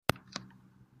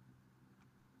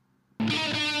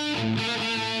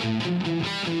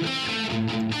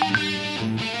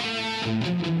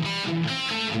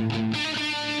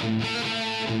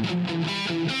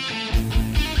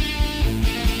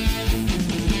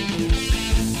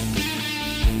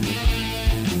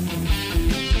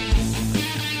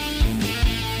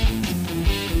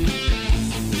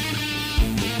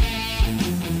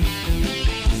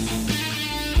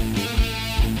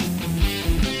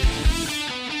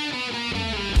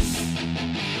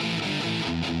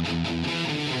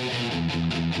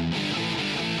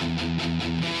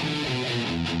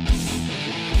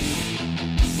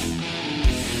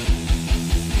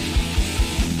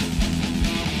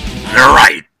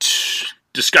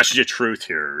Discussions of Truth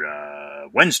here,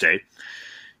 Wednesday,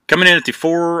 coming in at the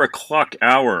 4 o'clock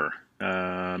hour,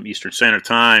 Eastern Standard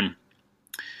Time.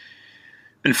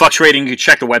 Been fluctuating. You can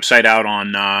check the website out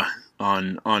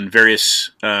on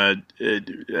various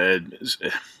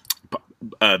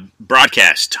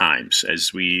broadcast times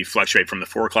as we fluctuate from the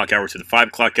 4 o'clock hour to the 5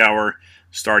 o'clock hour,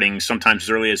 starting sometimes as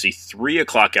early as the 3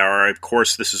 o'clock hour. Of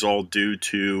course, this is all due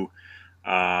to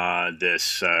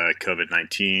this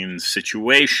COVID-19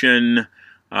 situation.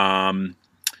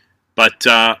 But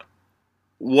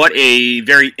what a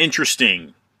very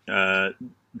interesting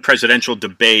presidential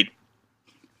debate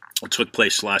took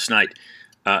place last night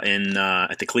at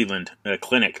the Cleveland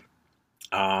Clinic.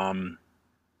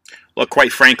 Look,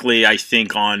 quite frankly, I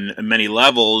think on many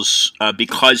levels,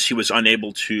 because he was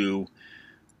unable to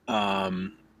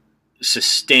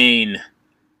sustain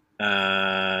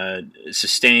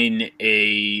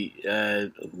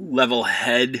a level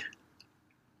head,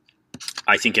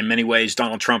 I think in many ways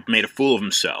Donald Trump made a fool of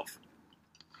himself.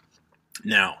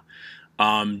 Now,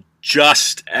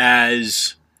 just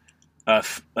as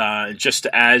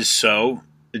so,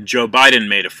 Joe Biden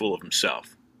made a fool of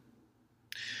himself.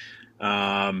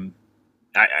 All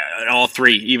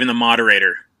three, even the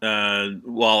moderator,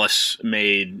 Wallace,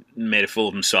 made a fool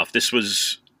of himself. This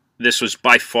was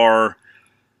by far.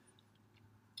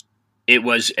 It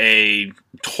was a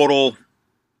total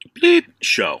bleep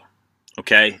show.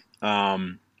 Okay,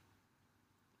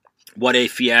 what a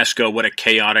fiasco! What a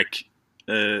chaotic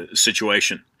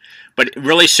situation, but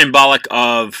really symbolic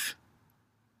of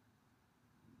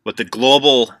what the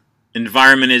global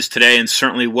environment is today, and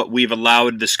certainly what we've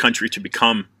allowed this country to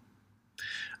become.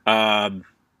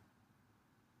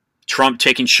 Trump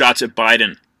taking shots at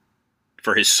Biden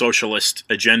for his socialist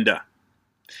agenda.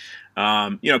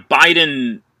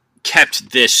 Biden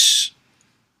kept this,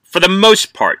 for the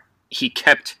most part, he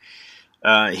kept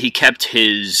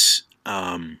his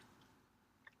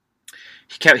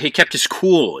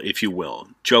cool, if you will,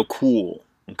 Joe Cool.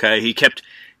 Okay, he kept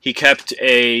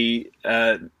a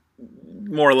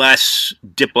more or less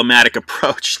diplomatic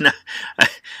approach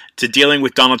to dealing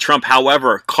with Donald Trump.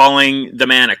 However, calling the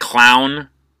man a clown,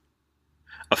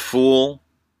 a fool,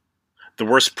 the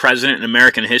worst president in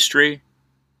American history,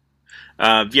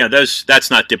 that's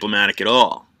not diplomatic at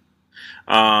all.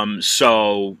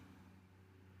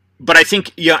 But I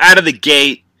think out of the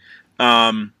gate,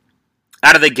 I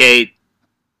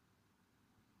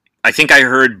think I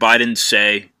heard Biden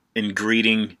say in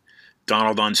greeting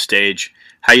Donald on stage,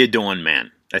 "How you doing,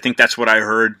 man?" I think that's what I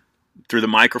heard through the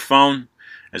microphone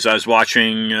as I was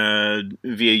watching via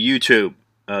YouTube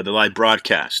the live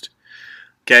broadcast.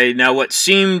 Okay, now what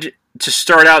seemed to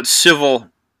start out civil,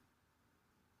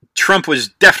 Trump was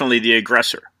definitely the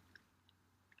aggressor.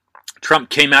 Trump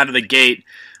came out of the gate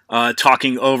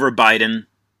talking over Biden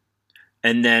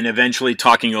and then eventually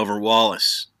talking over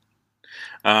Wallace.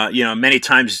 Many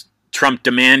times Trump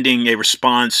demanding a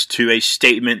response to a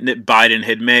statement that Biden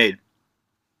had made.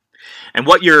 And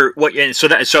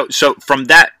so from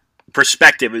that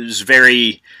perspective, it was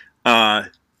very,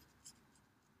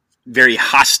 very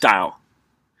hostile.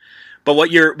 But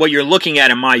what you're looking at,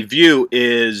 in my view,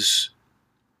 is,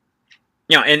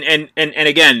 and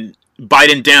again,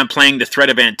 Biden downplaying the threat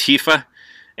of Antifa.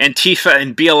 Antifa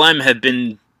and BLM have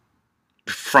been,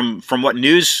 from what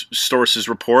news sources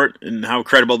report and how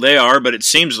credible they are, but it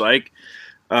seems like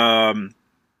those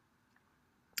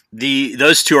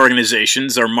two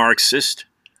organizations are Marxist,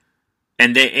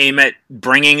 and they aim at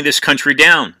bringing this country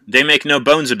down. They make no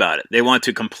bones about it. They want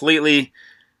to completely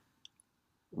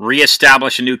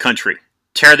reestablish a new country,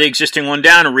 tear the existing one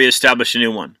down and reestablish a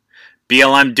new one.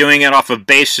 BLM doing it off of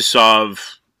basis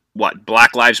of what?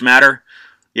 Black Lives Matter?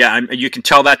 Yeah, you can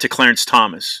tell that to Clarence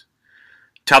Thomas.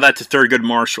 Tell that to Thurgood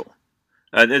Marshall.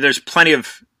 There's plenty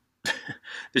of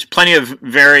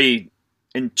very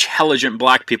intelligent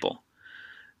black people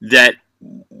that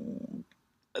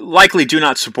likely do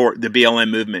not support the BLM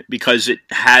movement because it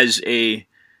has an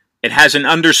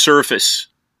undersurface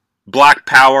Black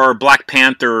Power, Black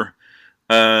Panther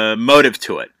motive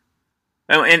to it.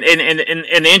 And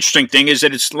the interesting thing is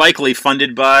that it's likely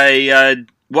funded by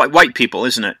white people,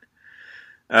 isn't it?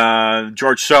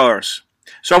 George Soros.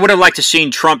 So I would have liked to seen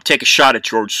Trump take a shot at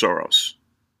George Soros.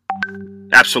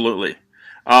 Absolutely.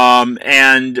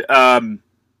 Antifa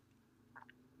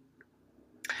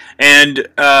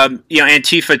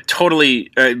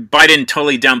totally, Biden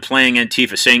totally downplaying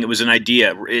Antifa, saying it was an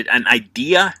idea. An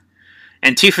idea?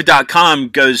 Antifa.com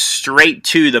goes straight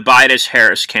to the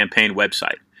Biden-Harris campaign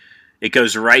website. It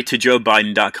goes right to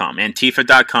JoeBiden.com.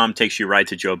 Antifa.com takes you right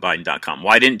to JoeBiden.com.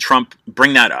 Why didn't Trump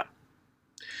bring that up?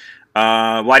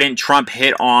 Why didn't Trump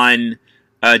hit on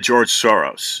George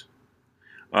Soros.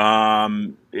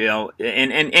 And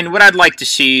what I'd like to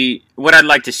see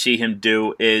him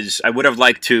do is, I would have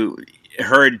liked to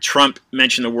heard Trump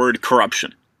mention the word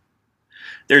corruption.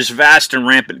 There's vast and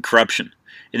rampant corruption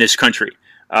in this country,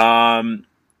 and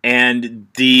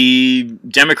the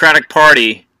Democratic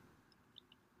Party,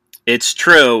 it's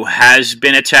true, has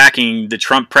been attacking the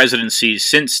Trump presidency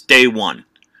since day one.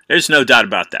 There's no doubt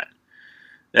about that.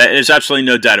 There's absolutely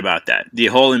no doubt about that. The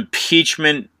whole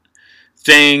impeachment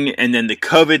thing, and then the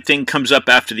COVID thing comes up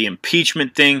after the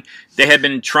impeachment thing. They have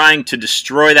been trying to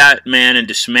destroy that man and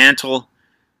dismantle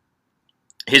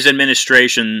his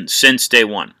administration since day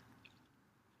one.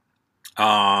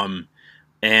 As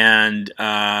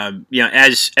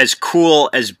cool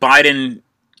as Biden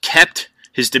kept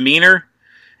his demeanor,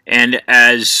 and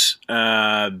as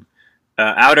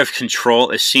out of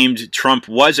control as seemed Trump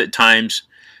was at times,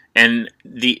 and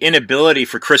the inability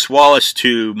for Chris Wallace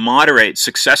to moderate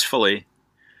successfully,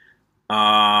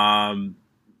 again,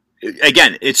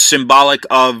 it's symbolic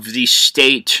of the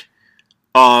state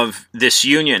of this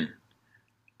union.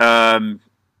 The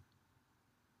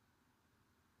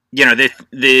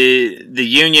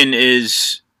union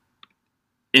is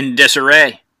in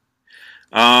disarray.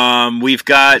 We've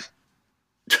got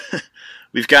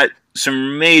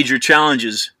some major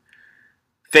challenges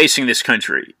facing this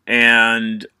country,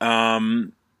 and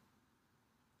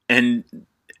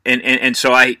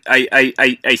so I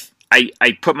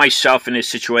put myself in a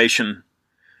situation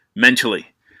mentally,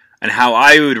 and how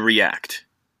I would react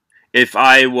if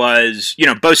I was,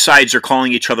 both sides are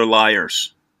calling each other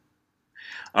liars.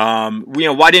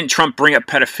 Why didn't Trump bring up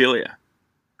pedophilia?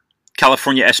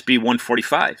 California SB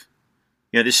 145.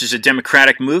 This is a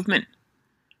democratic movement.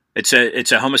 It's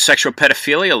a homosexual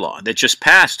pedophilia law that just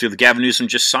passed. Gavin Newsom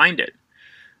just signed it.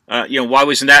 Why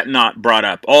wasn't that not brought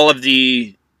up? All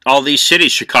these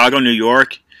cities, Chicago, New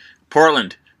York,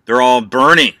 Portland, they're all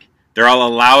burning. They're all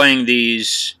allowing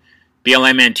these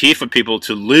BLM Antifa people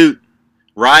to loot,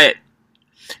 riot.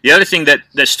 The other thing that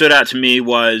stood out to me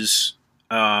was,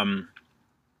 Joe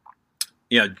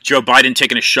Biden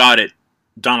taking a shot at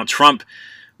Donald Trump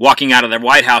walking out of the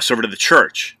White House over to the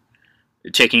church,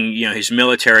 taking his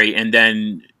military, and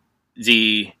then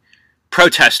the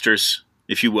protesters,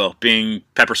 if you will, being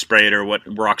pepper sprayed or what,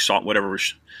 rock salt, whatever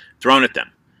was thrown at them.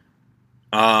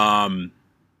 Biden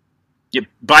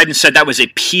said that was a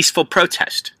peaceful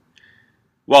protest.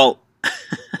 Well,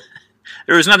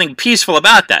 there was nothing peaceful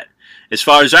about that. As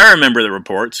far as I remember the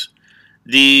reports,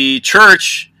 the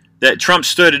church that Trump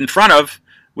stood in front of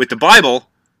with the Bible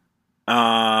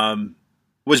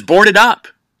was boarded up.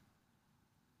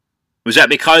 Was that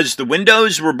because the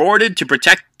windows were boarded to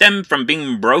protect them from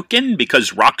being broken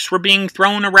because rocks were being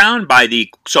thrown around by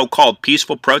the so-called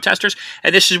peaceful protesters?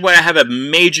 And this is where I have a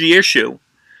major issue.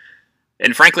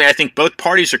 And frankly, I think both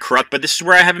parties are corrupt, but this is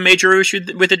where I have a major issue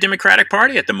with the Democratic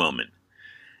Party at the moment.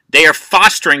 They are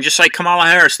fostering, just like Kamala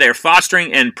Harris, they are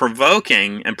fostering and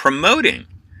provoking and promoting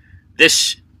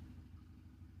this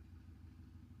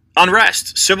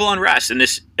unrest, civil unrest, and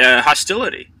this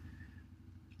hostility.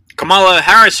 Kamala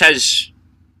Harris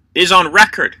is on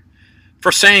record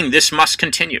for saying this must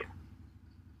continue.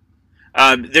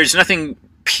 There's nothing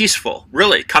peaceful,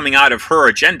 really, coming out of her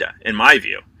agenda, in my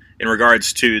view, in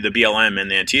regards to the BLM and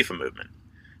the Antifa movement.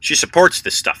 She supports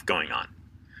this stuff going on.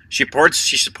 She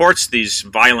supports these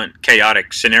violent,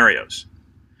 chaotic scenarios.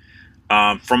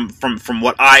 From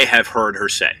what I have heard her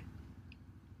say.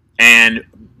 And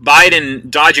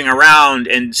Biden dodging around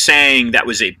and saying that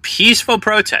was a peaceful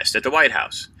protest at the White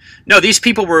House. No, these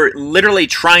people were literally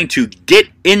trying to get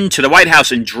into the White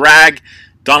House and drag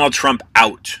Donald Trump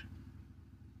out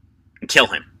and kill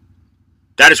him.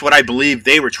 That is what I believe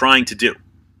they were trying to do.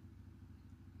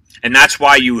 And that's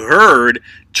why you heard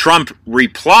Trump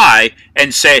reply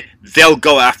and say, they'll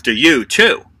go after you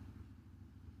too.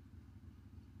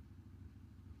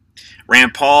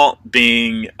 Rand Paul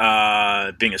being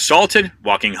assaulted,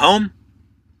 walking home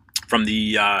from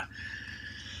the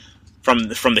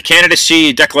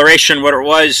candidacy declaration, what it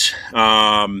was,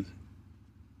 that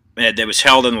was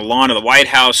held in the lawn of the White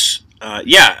House.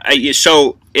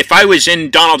 So if I was in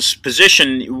Donald's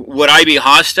position, would I be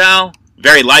hostile?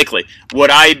 Very likely. Would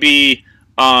I be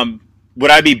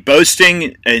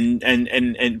boasting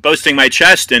and boasting my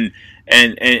chest and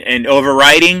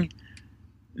overriding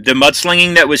the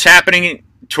mudslinging that was happening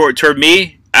toward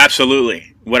me?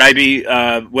 Absolutely. Would I be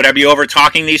over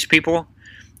talking these people?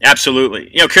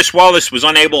 Absolutely. Chris Wallace was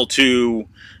unable to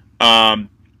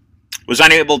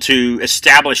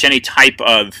establish any type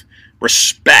of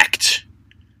respect,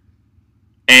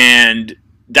 and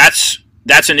that's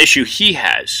an issue he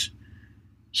has.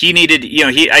 he needed,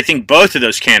 I think both of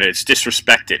those candidates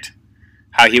disrespected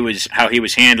how he was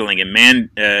handling and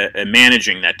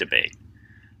managing that debate.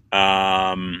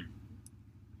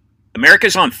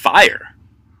 America's on fire.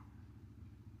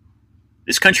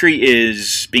 This country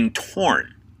is being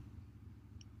torn,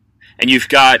 and you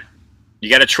got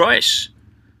a choice.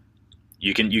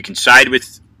 You can side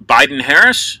with Biden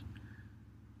Harris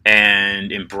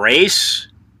and embrace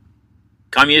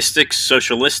communistic,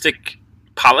 socialistic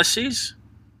policies,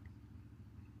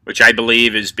 which I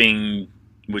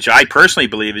personally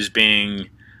believe is being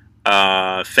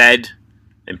fed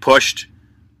and pushed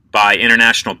by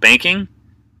international banking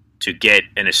to get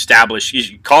an established,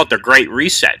 you call it the Great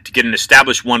Reset, to get an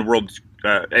established one world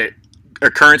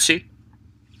currency.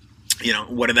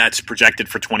 Whether that's projected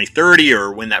for 2030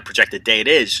 or when that projected date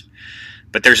is.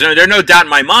 But there's no doubt in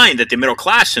my mind that the middle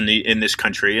class in this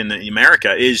country, in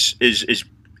America, is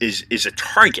a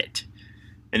target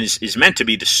and is meant to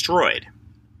be destroyed.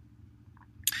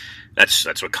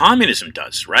 That's what communism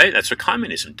does, right? That's what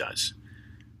communism does.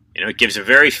 It gives a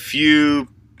very few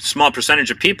small percentage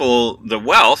of people the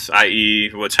wealth, i.e.,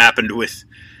 what's happened with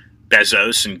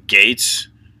Bezos and Gates,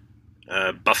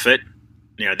 Buffett.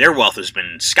 Their wealth has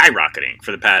been skyrocketing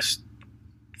for the past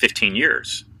 15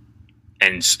 years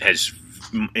and has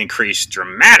increased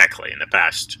dramatically in the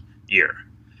past year.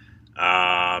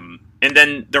 And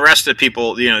then the rest of the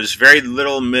people, there's very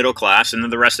little middle class, and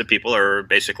then the rest of the people are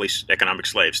basically economic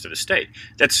slaves to the state.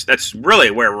 That's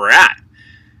really where we're at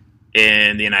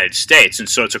in the United States. And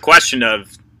so it's a question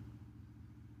of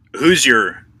who's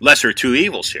your lesser two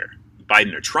evils here,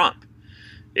 Biden or Trump?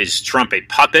 Is Trump a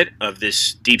puppet of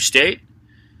this deep state?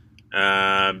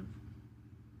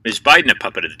 Is Biden a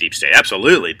puppet of the deep state?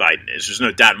 Absolutely, Biden is. There's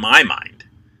no doubt in my mind.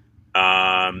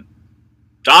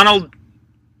 Donald,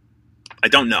 I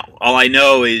don't know. All I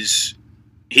know is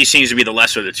he seems to be the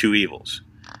lesser of the two evils.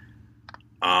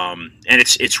 And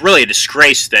it's really a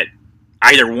disgrace that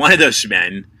either one of those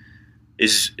men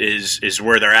is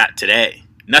where they're at today.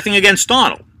 Nothing against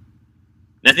Donald.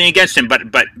 Nothing against him, but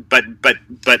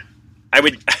I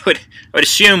would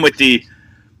assume with the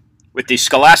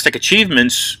scholastic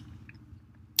achievements,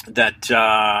 that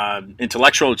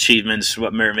intellectual achievements,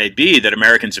 what may be, that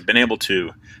Americans have been able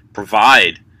to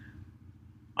provide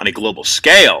on a global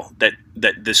scale, that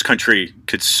this country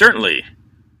could certainly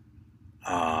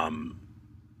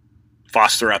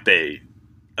foster up a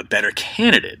better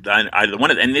candidate.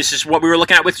 And this is what we were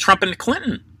looking at with Trump and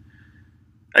Clinton.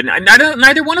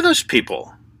 Neither one of those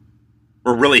people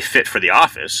were really fit for the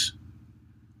office.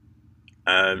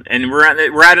 And we're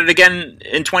at it again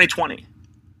in 2020.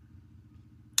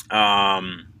 I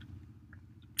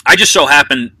just so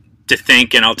happen to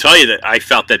think, and I'll tell you that I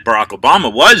felt that Barack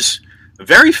Obama was a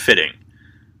very fitting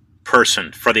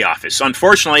person for the office.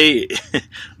 Unfortunately,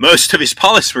 most of his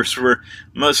policies were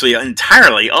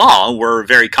entirely were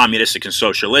very communistic and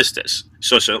socialistic.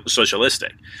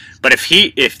 But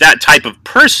if that type of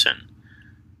person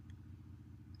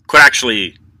could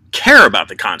actually care about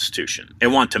the Constitution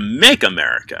and want to make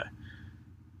America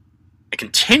and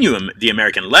continue the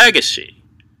American legacy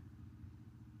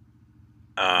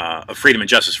of freedom and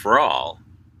justice for all,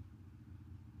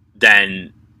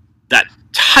 then that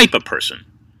type of person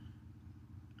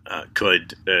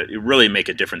could really make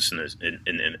a difference in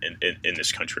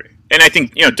this country. And I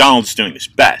think Donald's doing his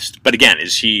best. But again,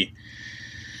 is he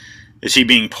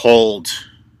being pulled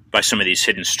by some of these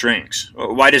hidden strings?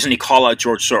 Why doesn't he call out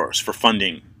George Soros for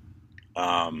funding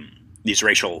these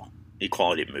racial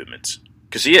equality movements?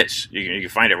 Because he is. You can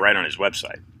find it right on his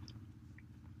website.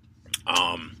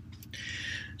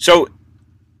 So,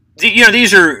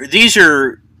 these are.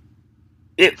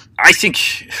 I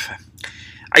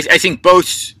think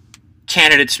both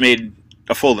candidates made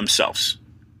a fool of themselves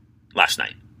last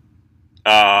night.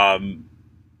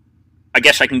 I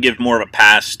guess I can give more of a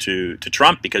pass to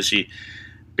Trump because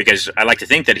I like to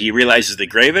think that he realizes the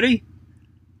gravity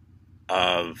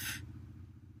of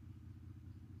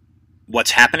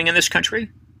what's happening in this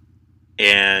country.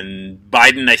 And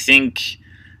Biden, I think,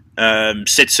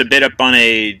 sits a bit up on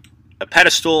a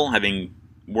pedestal, having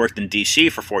worked in D.C.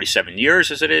 for 47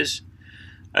 years, as it is.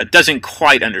 Doesn't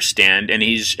quite understand, and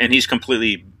he's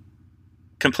completely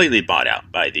bought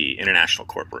out by the international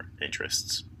corporate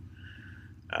interests.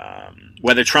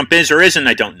 Whether Trump is or isn't,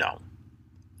 I don't know.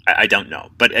 I don't know.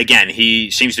 But again,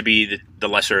 he seems to be the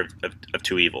lesser of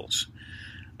two evils.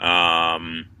 So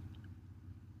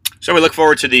we look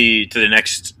forward to the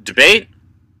next debate,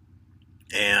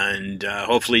 and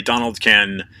hopefully Donald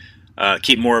can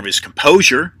keep more of his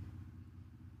composure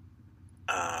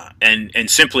and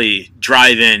simply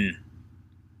drive in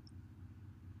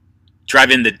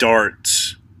the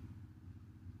darts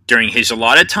during his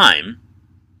allotted time,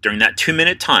 during that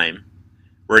 2-minute time,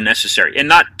 were necessary, and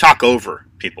not talk over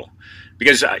people,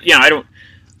 because I don't.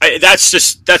 That's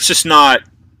just not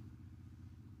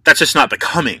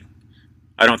becoming.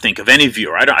 I don't think of any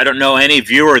viewer. I don't know any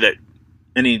viewer that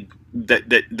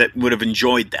would have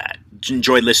enjoyed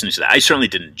listening to that. I certainly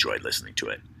didn't enjoy listening to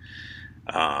it.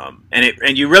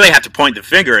 And you really have to point the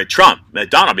finger at Trump, at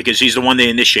Donald, because he's the one that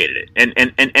initiated it.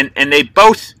 And they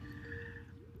both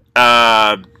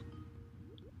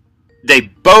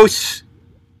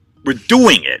were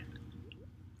doing it.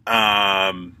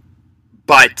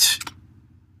 But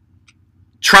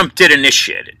Trump did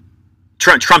initiate it.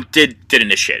 Trump did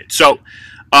initiate it. So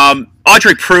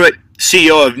Audrey Pruitt,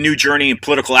 CEO of New Journey and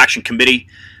Political Action Committee,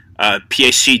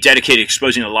 PAC, dedicated to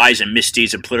exposing the lies and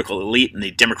misdeeds of political elite in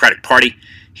the Democratic Party.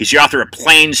 He's the author of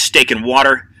Planes, Steak and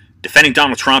Water, Defending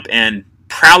Donald Trump, and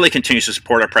proudly continues to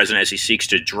support our president as he seeks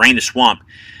to drain the swamp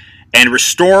and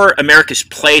restore America's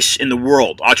place in the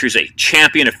world. Audrey is a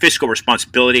champion of fiscal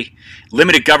responsibility,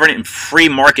 limited government, and free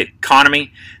market economy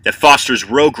that fosters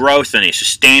real growth and a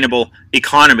sustainable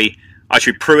economy.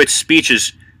 Audrey Pruitt's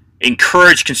speeches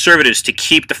encourage conservatives to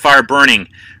keep the fire burning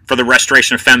for the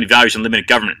restoration of family values and limited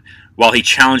government, while he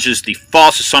challenges the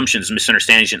false assumptions,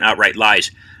 misunderstandings, and outright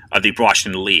lies of the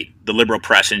Washington elite, the liberal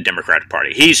press, and Democratic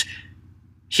Party.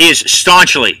 He is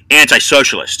staunchly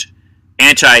anti-socialist,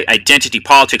 anti-identity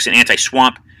politics, and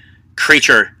anti-swamp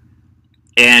creature,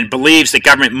 and believes that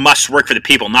government must work for the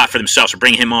people, not for themselves. So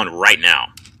bring him on right now.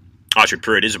 Audrey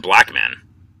Pruitt is a black man.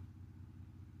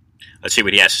 Let's see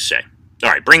what he has to say. All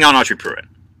right, bring on Audrey Pruitt.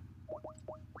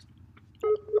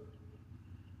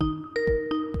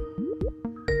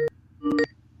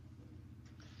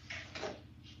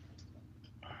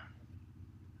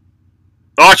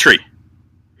 Audrey.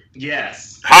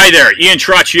 Yes. Hi there, Ian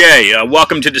Trottier.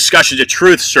 Welcome to Discussions of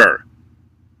Truth, sir.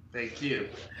 Thank you.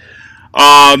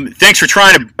 Thanks for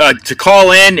trying to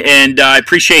call in, and I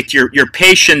appreciate your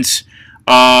patience.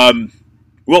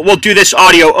 We'll do this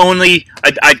audio only.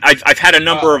 I've had a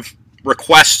number of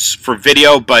requests for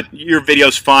video, but your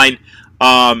video's fine.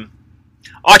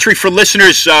 Audrey, for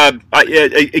listeners,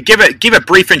 give a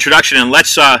brief introduction, and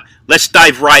let's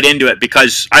dive right into it,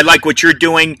 because I like what you're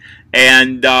doing,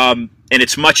 and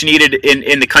it's much needed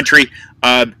in the country.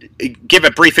 Give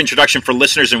a brief introduction for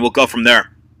listeners, and we'll go from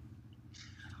there.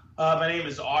 My name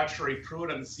is Audrey Pruitt.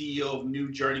 I'm the CEO of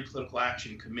New Journey Political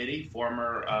Action Committee,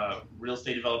 former real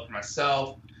estate developer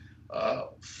myself,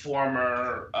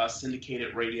 former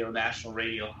syndicated radio, national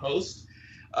radio host.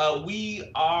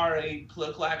 We are a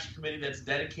political action committee that's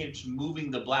dedicated to moving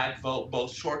the black vote,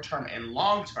 both short-term and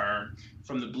long-term,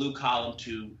 from the blue column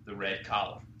to the red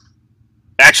column.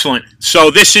 Excellent. So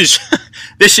this is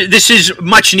this is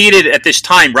much needed at this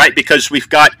time, right? Because we've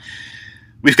got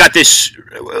this.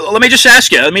 Let me just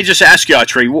ask you,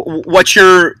 Audrey, what's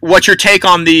your take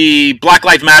on the Black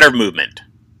Lives Matter movement?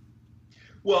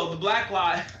 Well, the Black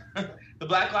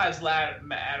Lives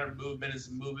Matter movement is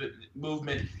a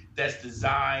movement that's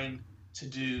designed to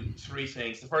do three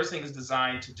things. The first thing it's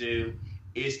designed to do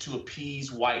is to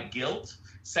appease white guilt.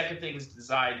 Second thing it's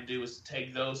designed to do is to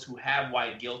take those who have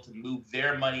white guilt and move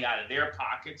their money out of their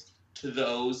pockets to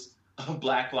those of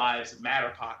Black Lives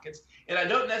Matter pockets. And I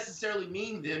don't necessarily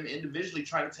mean them individually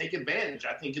trying to take advantage.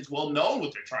 I think it's well known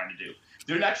what they're trying to do.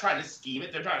 They're not trying to scheme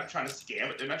it. They're not trying to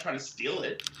scam it. They're not trying to steal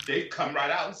it. They've come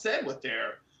right out and said what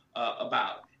they're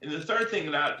about. And the third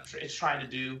thing that it's trying to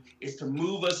do is to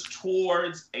move us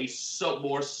towards a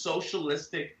more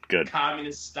socialistic,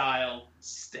 communist-style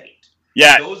state.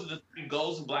 Yeah. Those are the three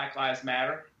goals of Black Lives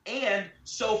Matter. And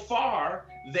so far,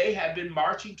 they have been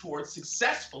marching towards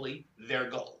successfully their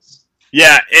goals.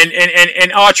 Yeah,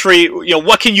 and Audrey,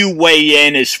 what can you weigh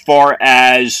in as far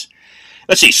as,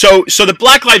 let's see, so the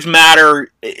Black Lives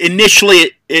Matter,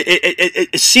 initially,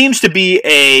 it seems to be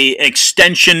an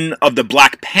extension of the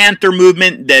Black Panther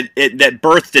movement that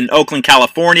birthed in Oakland,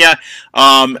 California.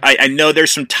 I know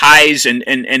there's some ties, and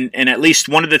at least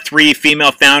one of the three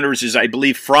female founders is, I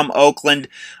believe, from Oakland.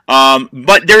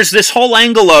 But there's this whole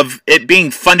angle of it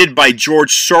being funded by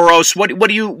George Soros. What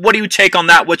do you take on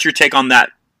that? What's your take on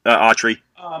that, Audrey?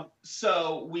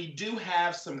 So we do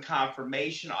have some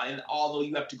confirmation, and although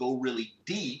you have to go really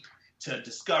deep to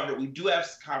discover it, we do have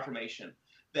some confirmation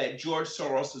that George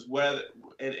Soros is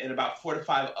and about 4 to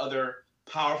 5 other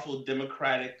powerful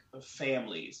Democratic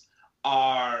families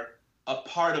are a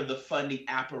part of the funding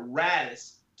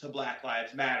apparatus to Black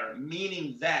Lives Matter,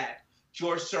 meaning that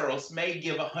George Soros may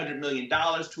give $100 million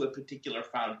to a particular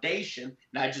foundation,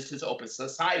 not just his Open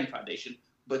Society Foundation,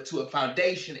 but to a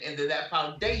foundation, and then that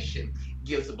foundation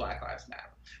gives the Black Lives Matter.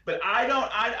 But I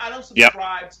don't Yep.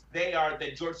 subscribe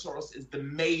that George Soros is the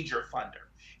major funder.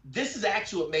 This is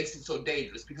actually what makes it so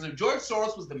dangerous, because if George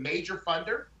Soros was the major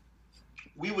funder,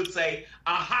 we would say,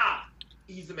 aha,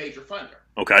 he's the major funder.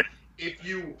 Okay. If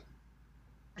you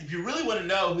really want to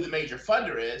know who the major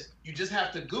funder is, you just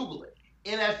have to Google it.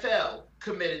 NFL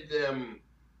committed them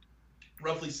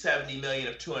roughly 70 million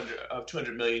of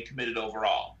 200 million committed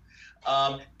overall.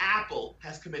 Apple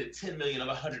has committed 10 million of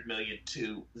 100 million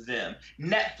to them.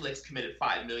 Netflix committed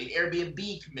 5 million.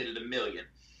 Airbnb committed $1 million.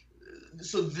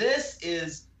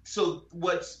 So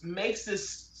what makes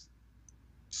this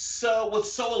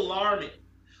what's so alarming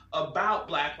about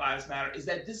Black Lives Matter is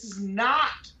that this is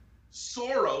not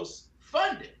Soros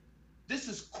funded. This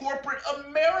is corporate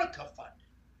America funded.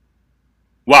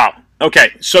 Wow.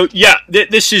 Okay. So yeah,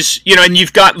 this is, and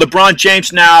you've got LeBron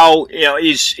James now.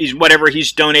 He's whatever,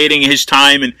 he's donating his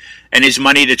time and his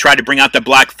money to try to bring out the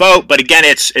black vote. But again,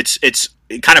 it's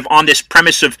kind of on this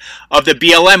premise of the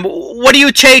BLM. What do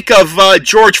you take of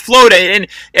George Floyd? And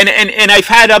I've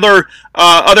had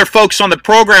other folks on the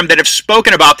program that have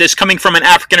spoken about this coming from an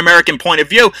African American point of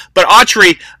view. But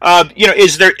Autry,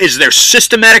 is there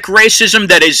systematic racism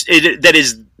that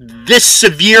is this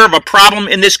severe of a problem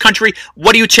in this country?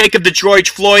 What do you take of the George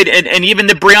Floyd and even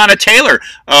the Breonna Taylor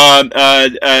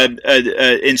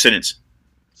incidents?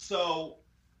 So,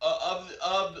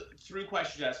 of the 3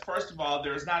 questions you asked, first of all,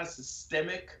 there is not a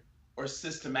systemic or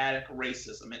systematic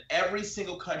racism. In every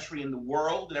single country in the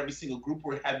world, in every single group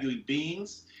where we have human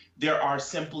beings, there are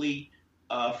simply,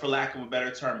 for lack of a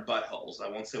better term, buttholes. I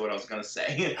won't say what I was going to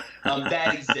say.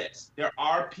 That exists. There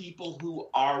are people who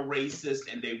are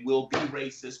racist, and they will be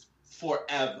racist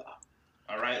forever.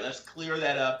 All right, let's clear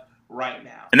that up right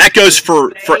now. And that goes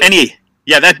for any.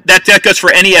 Yeah, that goes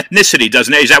for any ethnicity,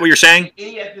 doesn't it? Is that what you're saying?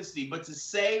 Any ethnicity. But to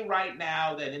say right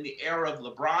now that in the era of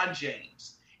LeBron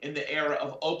James, in the era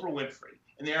of Oprah Winfrey,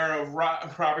 in the era of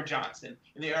Robert Johnson,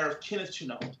 in the era of Kenneth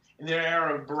Chennault, in the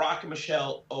era of Barack and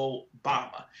Michelle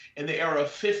Obama, in the era of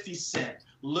 50 Cent,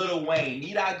 Lil Wayne,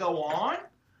 need I go on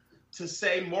to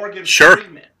say Morgan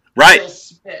Freeman, right? Will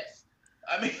Smith?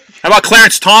 I mean, how about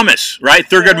Clarence Thomas, right?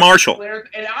 Thurgood Marshall.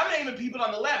 And I'm naming people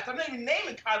on the left. I'm not even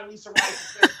naming Condoleezza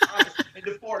Rice, Clarence Thomas, and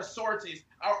DeForest Sortes,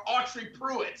 or Autry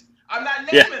Pruitt. I'm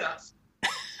not naming us.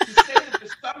 To say that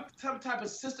there's some type of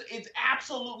system, it's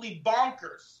absolutely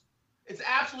bonkers. It's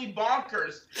absolutely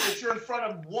bonkers that you're in front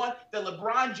of that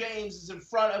LeBron James is in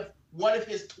front of one of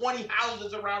his 20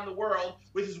 houses around the world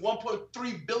with his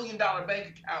 $1.3 billion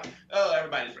bank account. Oh,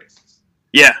 everybody's racist.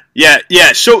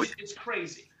 Yeah. So it's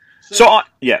crazy.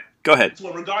 Go ahead.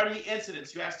 So regarding the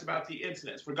incidents, you asked about the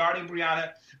incidents. Regarding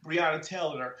Breonna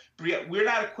Taylor, we're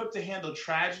not equipped to handle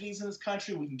tragedies in this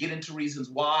country. We can get into reasons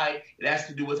why. It has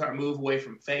to do with our move away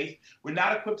from faith. We're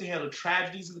not equipped to handle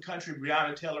tragedies in the country.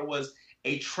 Breonna Taylor was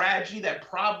a tragedy that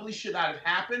probably should not have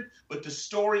happened, but the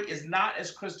story is not as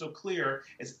crystal clear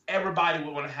as everybody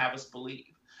would want to have us believe.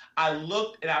 I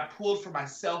looked and I pulled for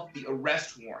myself the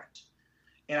arrest warrant.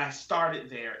 And I started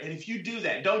there. And if you do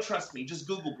that, don't trust me. Just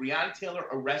Google Breonna Taylor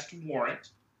arrest warrant.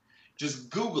 Just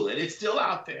Google it. It's still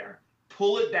out there.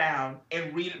 Pull it down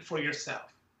and read it for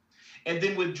yourself. And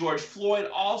then with George Floyd,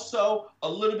 also a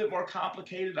little bit more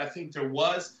complicated. I think there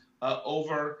was an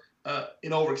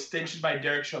overextension by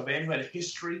Derek Chauvin, who had a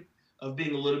history of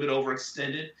being a little bit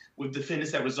overextended with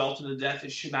defendants that resulted in the death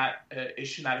it should not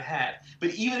have had.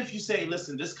 But even if you say,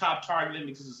 listen, this cop targeted him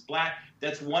because he's black,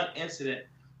 that's one incident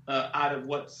out of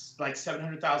what's like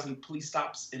 700,000 police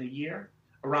stops in a year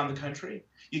around the country.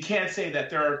 You can't say that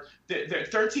there are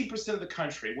 13% of the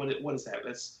country. What is that?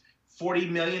 That's 40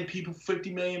 million people,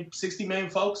 50 million, 60 million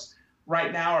folks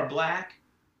right now are black.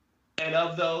 And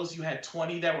of those, you had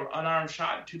 20 that were unarmed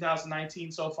shot in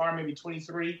 2019 so far, maybe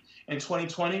 23 in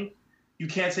 2020. You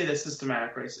can't say that's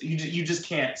systematic racism. You just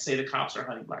can't say the cops are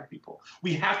hunting black people.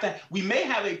 We may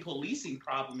have a policing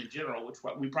problem in general, which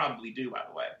we probably do, by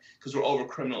the way, because we're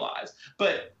over-criminalized,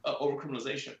 but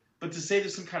over-criminalization. But to say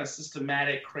there's some kind of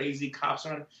systematic, crazy cops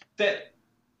around,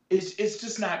 it's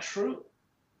just not true.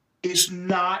 It's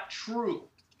not true.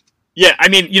 Yeah, I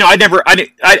mean, I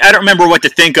don't remember what to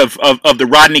think of the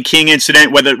Rodney King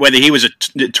incident, whether he was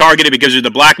targeted because of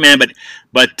the black man,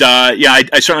 but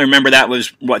I certainly remember that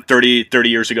was 30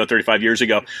 years ago, 35 years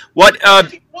ago. What?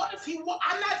 I'm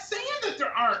not saying that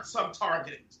there aren't some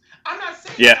targetings. I'm not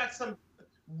saying that some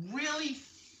really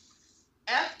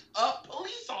effed up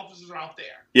police officers out there.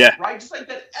 Yeah. Right, just like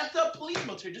that effed up police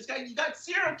military. You got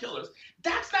serial killers.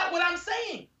 That's not what I'm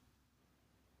saying.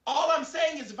 All I'm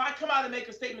saying is if I come out and make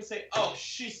a statement and say, oh,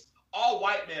 all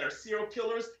white men are serial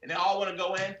killers and they all want to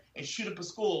go in and shoot up a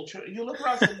school. You look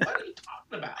around and say, what are you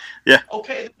talking about? Yeah.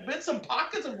 Okay, there's been some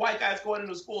pockets of white guys going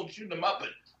into school and shooting them up, but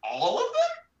all of them?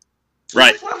 So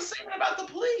Right. that's what I'm saying about the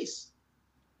police.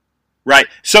 Right.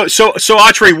 So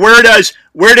Autry, where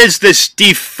does this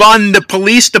defund the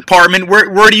police department?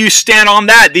 Where do you stand on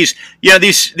that? These.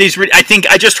 I think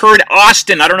I just heard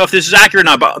Austin. I don't know if this is accurate or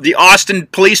not, but the Austin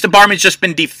Police Department's just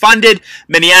been defunded.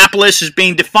 Minneapolis is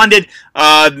being defunded.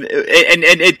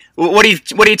 What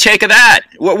do you take of that?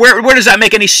 Where does that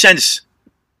make any sense?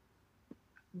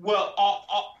 Well,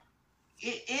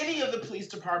 any of the police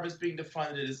departments being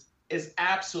defunded is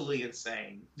absolutely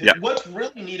insane. Yeah. What's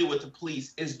really needed with the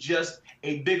police is just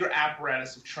a bigger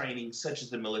apparatus of training, such as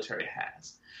the military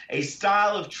has. A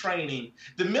style of training.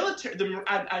 The military.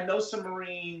 I know some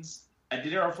Marines. I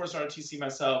did Air Force ROTC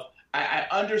myself. I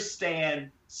understand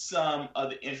some of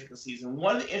the intricacies, and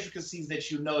one of the intricacies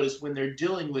that you notice when they're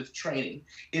dealing with training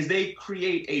is they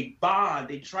create a bond.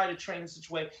 They try to train in such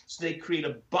a way so they create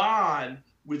a bond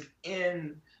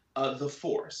within the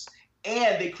force.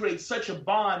 And they create such a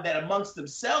bond that amongst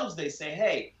themselves they say,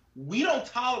 hey, we don't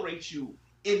tolerate you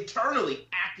internally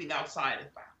acting outside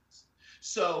of bounds.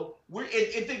 So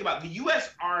and think about it, the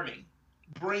U.S. Army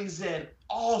brings in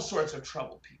all sorts of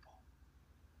troubled people.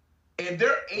 And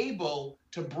they're able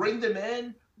to bring them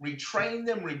in, retrain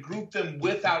them, regroup them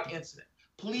without incident.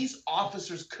 Police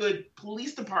departments could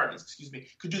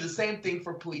do the same thing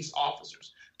for police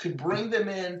officers. Could bring them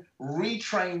in,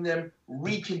 retrain them,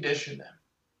 recondition them.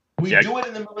 We do it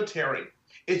in the military.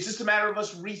 It's just a matter of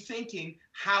us rethinking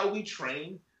how we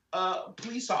train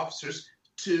police officers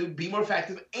to be more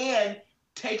effective and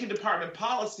taking department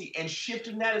policy and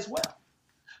shifting that as well.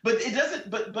 But it doesn't.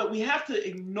 But we have to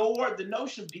ignore the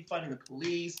notion of defunding the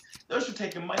police. Those are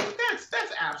taking money. That's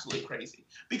absolutely crazy.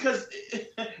 Because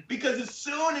as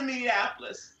soon in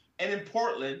Minneapolis and in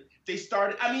Portland they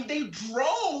started. I mean, they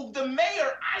drove the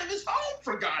mayor out of his home,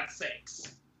 for God's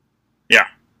sakes. Yeah.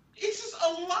 It's just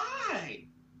a lie.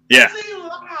 Yeah. It's a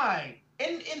lie.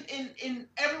 And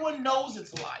everyone knows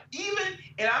it's a lie.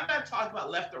 And I'm not talking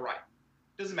about left or right.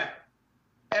 Doesn't matter.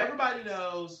 Everybody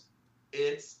knows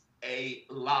it's a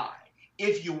lie.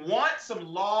 If you want some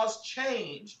laws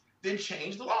changed, then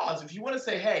change the laws. If you want to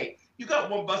say, hey, you got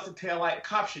one busted taillight,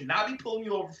 cops should not be pulling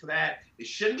you over for that. They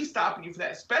shouldn't be stopping you for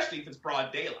that, especially if it's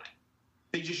broad daylight.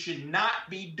 They just should not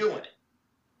be doing it.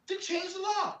 Then change the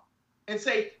law. And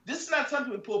say, this is not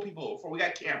something we pull people over for. We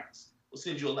got cameras. We'll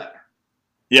send you a letter.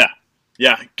 Yeah.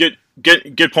 Good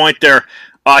point there,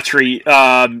 Autry.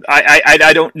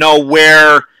 I don't know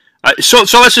where. So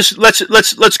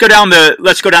let's go down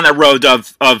that road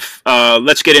of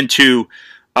let's get into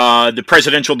the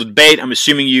presidential debate. I'm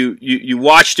assuming you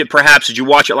watched it. Perhaps did you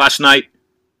watch it last night?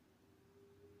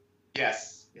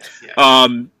 Yes. What are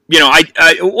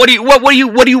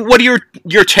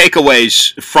your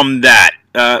takeaways from that?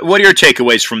 What are your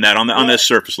takeaways from that on the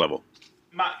surface level?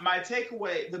 My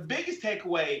takeaway, the biggest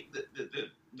takeaway, the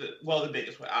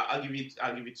biggest way. I'll give you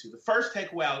two. The first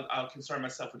takeaway I'll concern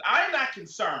myself with. I'm not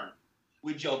concerned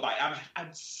with Joe Biden.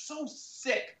 I'm so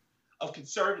sick of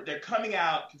conservatives. They're coming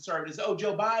out, conservatives. Oh,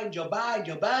 Joe Biden.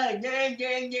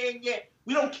 Yeah.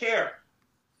 We don't care.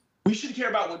 We should care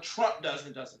about what Trump does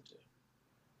and doesn't do.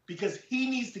 Because he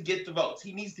needs to get the votes.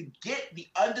 He needs to get the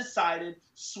undecided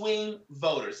swing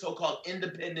voters, so-called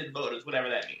independent voters, whatever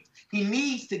that means. He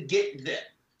needs to get them.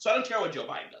 So I don't care what Joe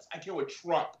Biden does. I care what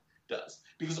Trump does.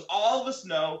 Because all of us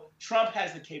know Trump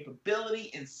has the capability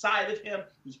inside of him.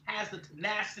 He has the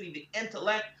tenacity, the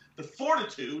intellect, the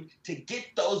fortitude to get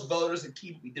those voters and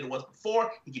keep. He did it once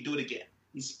before. He can do it again.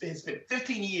 He's spent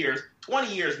 15 years,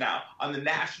 20 years now on the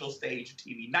national stage of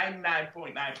TV,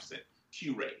 99.9%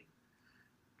 Q rating.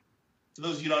 For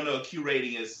those of you who don't know, a Q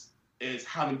rating is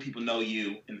how many people know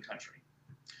you in the country.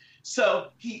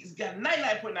 So he's got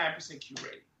 99.9% Q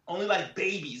rating. Only like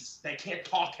babies that can't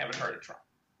talk haven't heard of Trump.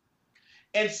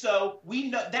 And so we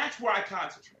know that's where I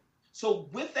concentrate. So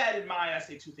with that in mind, I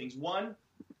say two things. One,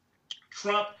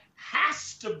 Trump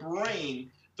has to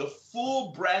bring the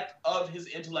full breadth of his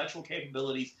intellectual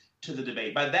capabilities to the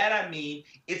debate. By that I mean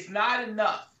it's not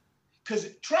enough.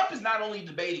 Because Trump is not only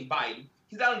debating Biden,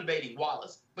 he's not only debating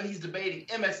Wallace, but he's debating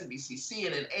MSNBC,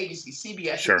 CNN, ABC,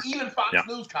 CBS, sure. And even Fox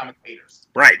News commentators.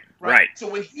 Right. So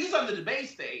when he's on the debate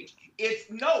stage, it's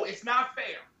not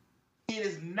fair. It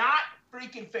is not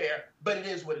freaking fair, but it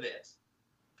is what it is.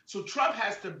 So Trump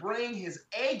has to bring his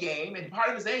A game, and part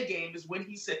of his A game is when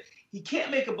he said he can't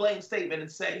make a blanket statement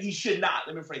and say he should not.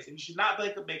 Let me phrase it. He should not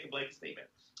make a blanket statement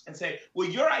and say, well,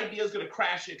 your idea is going to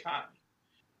crash the economy.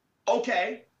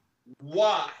 Okay,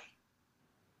 why?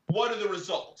 What are the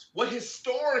results? What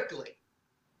historically?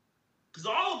 Because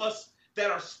all of us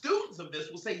that are students of this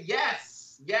will say,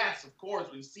 yes, of course,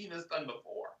 we've seen this done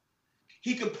before.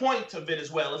 He could point to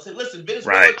Venezuela and say, listen,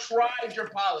 Venezuela tried your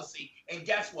policy, and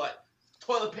guess what?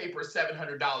 Toilet paper is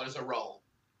 $700 a roll.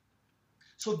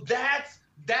 So that's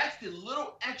the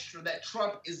little extra that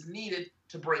Trump is needed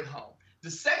to bring home.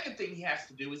 The second thing he has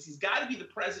to do is he's got to be the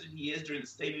president he is during the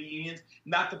State of the Union,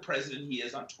 not the president he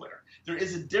is on Twitter. There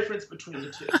is a difference between the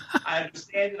two. I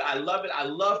understand it. I love it. I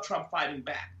love Trump fighting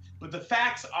back. But the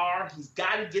facts are he's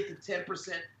got to get the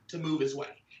 10% to move his way.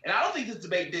 And I don't think this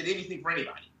debate did anything for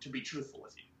anybody, to be truthful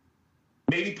with you.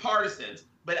 Maybe partisans,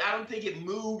 but I don't think it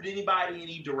moved anybody in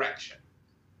any direction.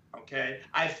 Okay?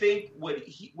 I think what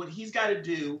he's got to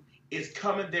do is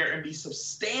come in there and be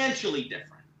substantially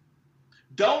different.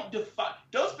 Don't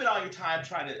spend all your time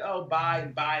trying to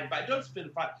buy. Don't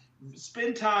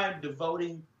spend time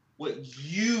devoting what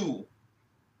you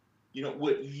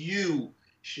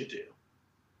should do.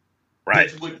 Right.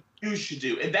 That's what you should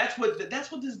do, and that's what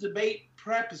this debate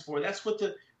prep is for. That's what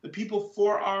the people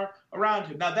for are around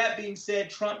him. Now, that being said,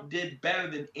 Trump did better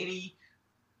than any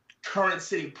current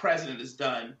sitting president has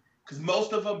done, because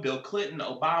most of them, Bill Clinton,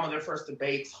 Obama, their first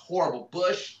debates, horrible.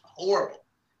 Bush, horrible,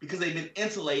 because they've been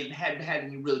insulated and hadn't had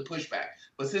any really pushback.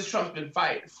 But since Trump's been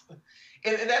fighting,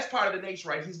 and that's part of the nature,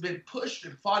 right? He's been pushed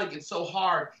and fought against so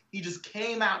hard, he just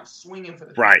came out swinging for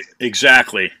the right, fences.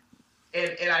 Exactly.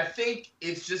 And I think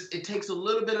it takes a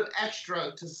little bit of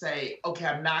extra to say, okay,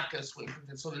 I'm not going to swing for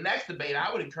this. So the next debate I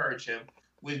would encourage him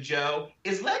with Joe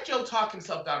is let Joe talk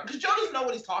himself down. Because Joe doesn't know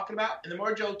what he's talking about. And the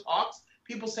more Joe talks,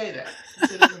 people say that.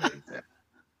 It doesn't make sense.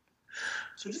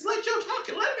 So just let Joe talk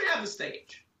and let him have the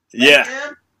stage. Let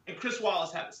him and Chris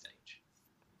Wallace have the stage.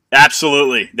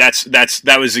 Absolutely.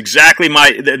 That was exactly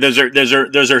my.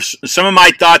 Those are some of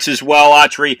my thoughts as well,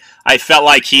 Autry. I felt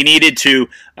like he needed to.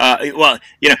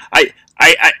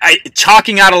 I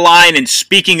talking out of line and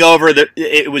speaking over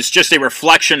it was just a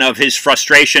reflection of his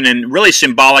frustration and really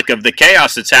symbolic of the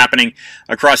chaos that's happening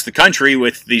across the country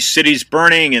with these cities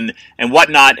burning and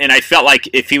whatnot. And I felt like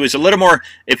if he was a little more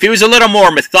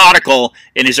methodical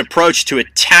in his approach to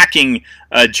attacking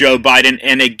Joe Biden,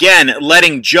 and again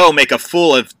letting Joe make a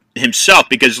fool of himself,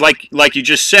 because like you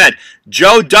just said,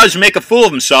 Joe does make a fool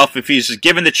of himself if he's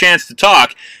given the chance to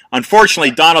talk.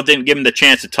 Unfortunately, Donald didn't give him the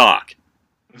chance to talk.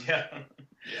 Yeah.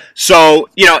 So,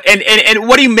 and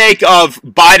what do you make of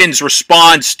Biden's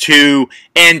response to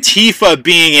Antifa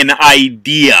being an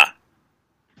idea?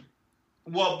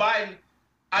 Well,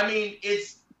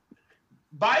 Biden's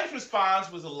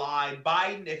response was a lie.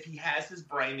 Biden, if he has his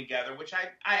brain together, which I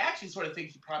actually sort of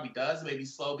think he probably does, maybe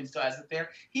slow, but he still has it there,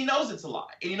 he knows it's a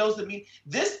lie. And he knows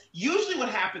usually what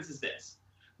happens is this.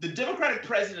 The Democratic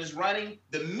president is running,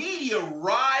 the media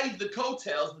rides the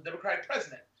coattails of the Democratic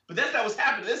president. But that's not what's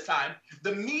happening this time.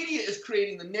 The media is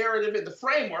creating the narrative and the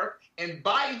framework, and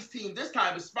Biden's team this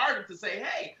time is smarter to say,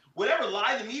 hey, whatever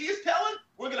lie the media is telling,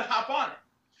 we're going to hop on it.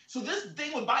 So this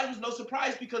thing with Biden was no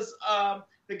surprise, because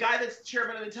the guy that's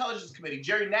chairman of the Intelligence Committee,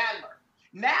 Jerry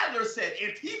Nadler said,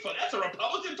 Antifa, that's a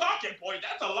Republican talking point.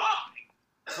 That's a lie,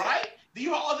 right?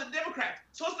 You all are the Democrats.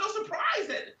 So it's no surprise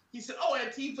that he said,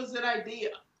 Antifa's an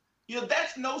idea.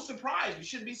 That's no surprise. We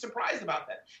shouldn't be surprised about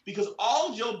that, because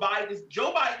all Joe Biden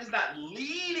is not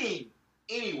leading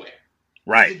anywhere.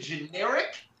 Right. He's a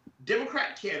generic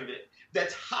Democrat candidate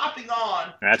that's hopping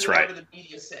on to whatever the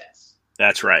media says.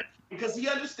 That's right. Because he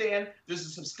understands there's a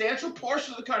substantial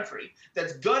portion of the country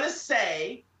that's going to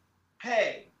say,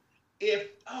 hey,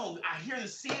 I hear the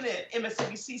CNN,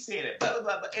 MSNBC saying it, blah, blah,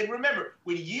 blah, blah. And remember,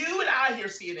 when you and I hear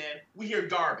CNN, we hear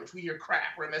garbage. We hear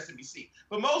crap. We're MSNBC.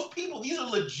 But most people, these are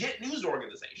legit news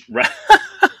organizations. Right.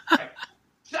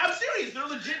 No, I'm serious. They're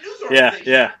legit news organizations.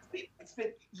 Yeah. It's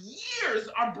been years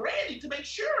on branding to make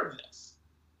sure of this.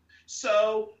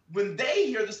 So when they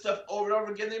hear this stuff over and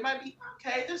over again, they might be,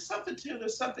 okay, there's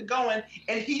something going.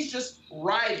 And he's just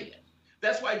riding it.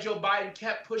 That's why Joe Biden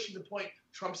kept pushing the point,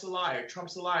 Trump's a liar,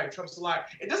 Trump's a liar, Trump's a liar.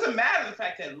 It doesn't matter the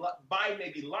fact that Biden may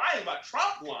be lying about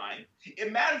Trump lying.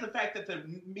 It matters the fact that the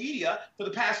media for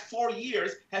the past 4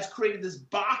 years has created this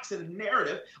box and a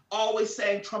narrative always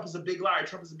saying Trump is a big liar,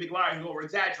 Trump is a big liar, who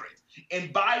over-exaggerates.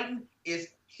 And Biden is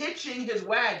hitching his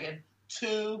wagon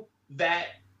to that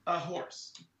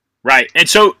horse. Right. And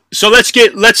so let's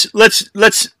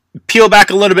peel back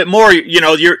a little bit more.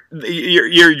 You're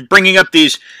bringing up the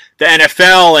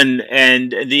NFL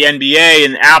and the NBA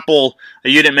and Apple.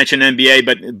 You didn't mention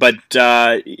NBA, but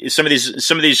some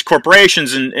of these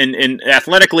corporations and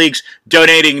athletic leagues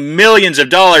donating millions of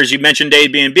dollars. You mentioned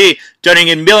Airbnb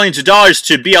donating millions of dollars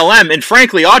to BLM. And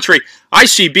frankly, Autry, I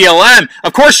see BLM.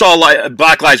 Of course,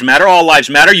 Black Lives Matter. All lives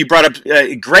matter. You brought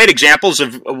up great examples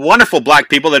of wonderful black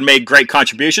people that made great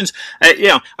contributions.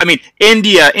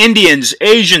 India, Indians,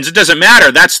 Asians. It doesn't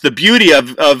matter. That's the beauty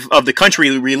of the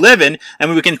country we live in,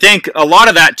 and we can thank a lot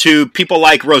of that to people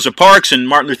like Rosa Parks and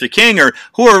Martin Luther King, or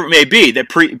whoever it may be that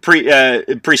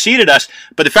preceded us.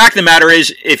 But the fact of the matter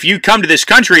is, if you come to this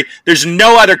country, there's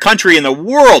no other country in the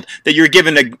world that you're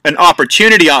given an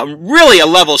opportunity on really a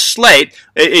level slate.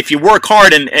 If you work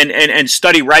hard and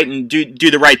study right and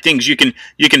do the right things, you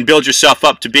can build yourself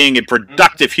up to being a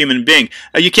productive human being.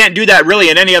 You can't do that really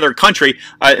in any other country,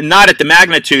 not at the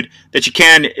magnitude that you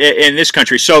can in this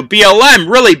country. So BLM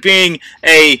really being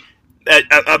a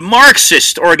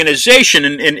Marxist organization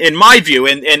in my view,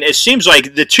 and it seems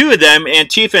like the two of them,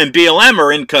 Antifa and BLM,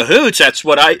 are in cahoots. That's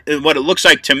what it looks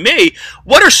like to me.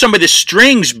 What are some of the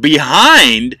strings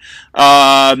behind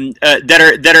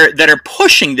that are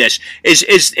pushing this?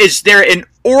 Is there an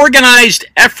organized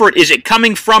effort? Is it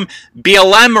coming from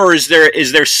BLM, or is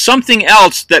there something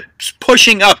else that's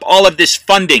pushing up all of this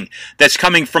funding that's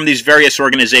coming from these various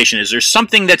organizations? Is there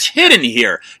something that's hidden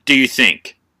here, do you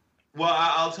think? Well,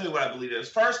 I'll tell you what I believe it is.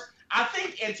 First, I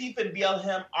think Antifa and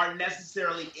BLM aren't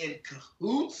necessarily in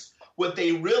cahoots. What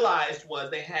they realized was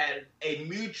they had a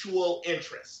mutual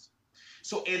interest.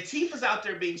 So Antifa's out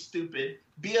there being stupid.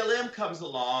 BLM comes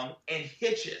along and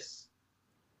hitches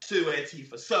to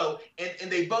Antifa. So, and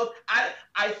they both, I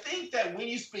think that when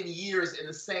you spend years in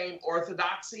the same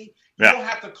orthodoxy, you don't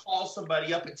have to call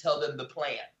somebody up and tell them the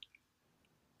plan.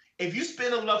 If you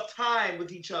spend enough time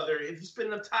with each other, if you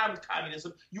spend enough time with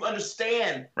communism, you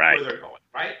understand where they're going,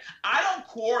 right? I don't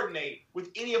coordinate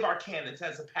with any of our candidates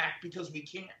as a PAC because we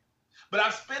can't. But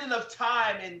I've spent enough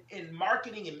time in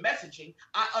marketing and messaging,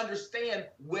 I understand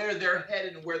where they're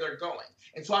headed and where they're going.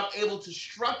 And so I'm able to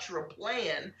structure a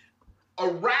plan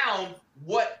around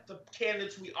what the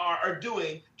candidates we are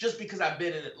doing just because I've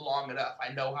been in it long enough.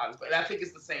 I know how to play. And I think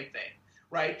it's the same thing.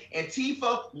 Right?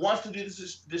 Antifa wants to do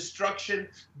this destruction.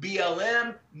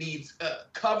 BLM needs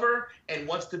cover and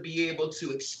wants to be able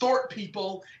to extort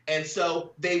people. And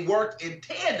so they work in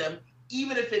tandem,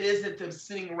 even if it isn't them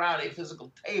sitting around a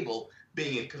physical table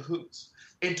being in cahoots.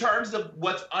 In terms of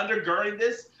what's undergirding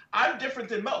this, I'm different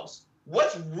than most.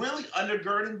 What's really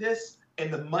undergirding this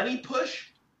and the money push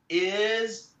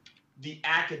is the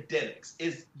academics,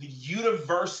 is the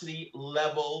university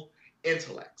level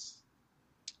intellects.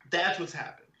 That's what's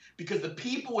happened. Because the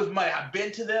people with money, I've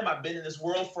been to them, I've been in this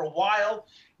world for a while.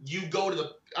 You go to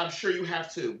I'm sure you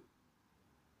have too.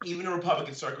 Even in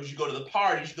Republican circles, you go to the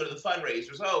parties, you go to the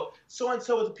fundraisers. Oh,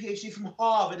 so-and-so with a PhD from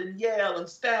Harvard and Yale and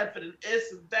Stanford and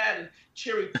this and that and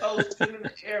cherry toast, food in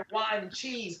the air, wine and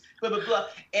cheese, blah, blah, blah.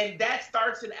 And that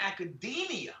starts in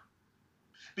academia.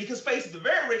 Because face it, the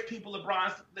very rich people,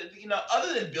 LeBron,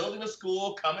 other than building a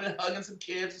school, coming and hugging some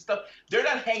kids and stuff, they're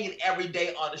not hanging every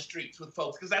day on the streets with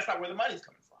folks because that's not where the money's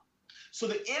coming from. So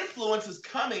the influence is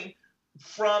coming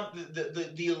from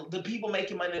the people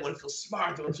making money. They want to feel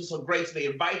smart. They want to feel so great. So they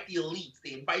invite the elites.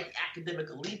 They invite the academic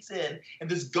elites in, and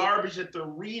this garbage that they're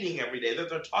reading every day that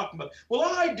they're talking about. Well,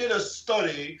 I did a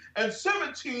study, and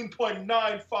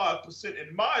 17.95%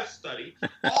 in my study.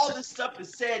 All this stuff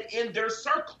is said in their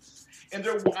circles. And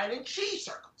their wine and cheese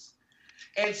circles.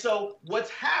 And so what's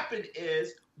happened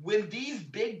is when these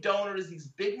big donors, these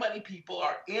big money people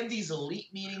are in these elite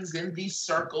meetings, in these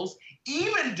circles,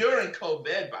 even during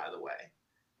COVID, by the way.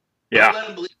 Don't let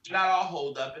them believe they're not all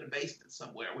holed up in a basement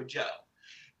somewhere with Joe.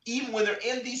 Even when they're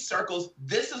in these circles,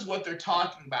 this is what they're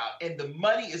talking about. And the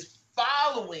money is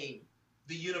following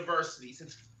the universities.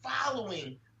 It's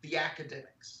following the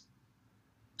academics.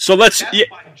 So that's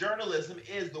why journalism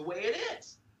is the way it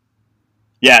is.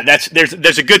 Yeah,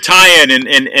 there's a good tie-in,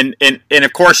 and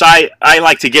of course I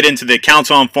like to get into the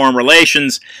Council on Foreign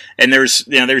Relations, and there's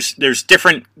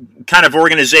different kind of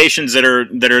organizations that are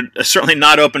certainly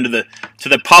not open to the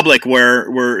public,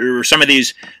 where some of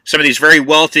these very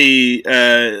wealthy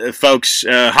folks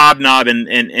hobnob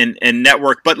and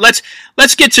network. But let's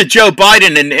get to Joe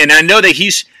Biden, and I know that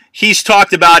he's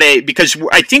talked about because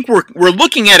I think we're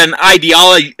looking at an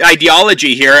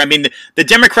ideology here. I mean, the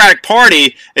Democratic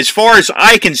Party, as far as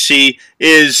I can see,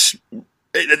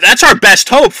 that's our best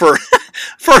hope for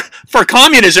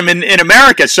communism in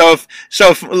America. So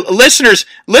if listeners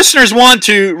want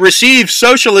to receive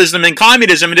socialism and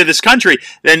communism into this country,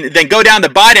 then go down the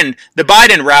Biden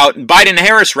route,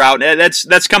 Biden-Harris route.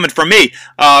 That's coming from me,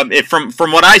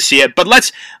 from what I see it. But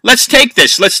let's take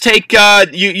this. Let's take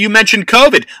you mentioned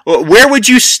COVID. Where would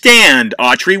you stand,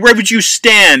 Autry? Where would you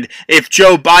stand if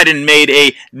Joe Biden made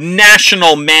a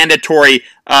national mandatory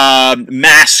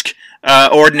mask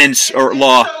ordinance or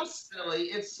law? It's so silly.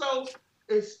 It's so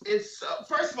It's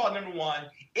first of all, number one,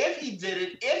 if he did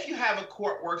it, if you have a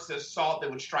court works as assault, that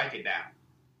would strike it down.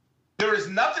 There is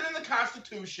nothing in the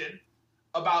Constitution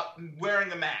about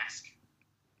wearing a mask.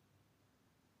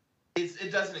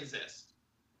 It doesn't exist.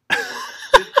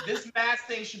 This mask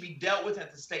thing should be dealt with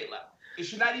at the state level. It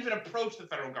should not even approach the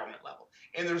federal government level.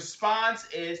 And the response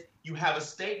is, you have a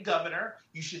state governor.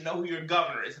 You should know who your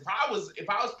governor is. If I was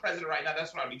president right now,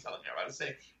 that's what I'd be telling everybody. I'd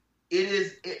say,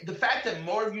 the fact that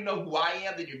more of you know who I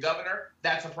am than your governor,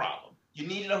 that's a problem. You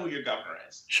need to know who your governor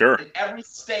is. Sure. And every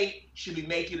state should be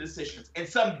making decisions. And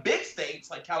some big states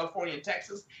like California and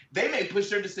Texas, they may push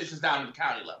their decisions down to the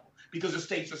county level because their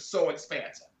states are so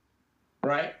expansive.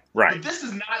 Right? Right. But this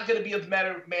is not going to be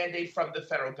a mandate from the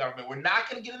federal government. We're not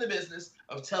going to get in the business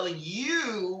of telling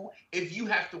you if you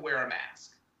have to wear a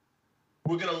mask.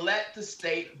 We're going to let the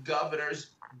state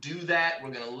governors do that. We're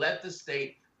going to let the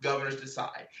state governors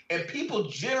decide. And people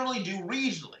generally do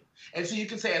regionally. And so you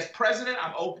can say, as president,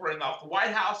 I'm opening off the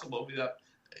White House. I'm opening up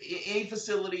any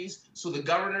facilities so the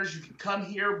governors, you can come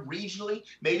here regionally,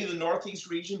 maybe the Northeast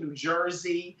region, New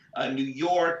Jersey, New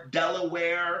York,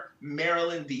 Delaware,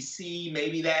 Maryland, D.C.,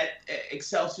 maybe that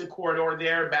Excelsior corridor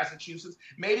there, Massachusetts.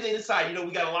 Maybe they decide,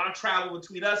 we got a lot of travel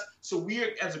between us, so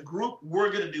we're, as a group,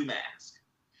 we're going to do masks,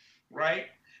 right?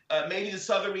 Maybe the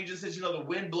southern region says, the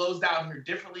wind blows down here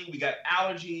differently. We got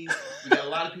allergies. We got a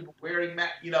lot of people wearing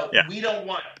masks. We don't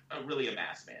want really a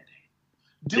mask mandate.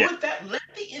 Let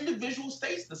the individual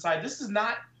states decide. This is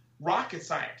not rocket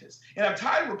scientists. And I'm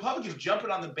tired of Republicans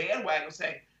jumping on the bandwagon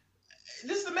saying,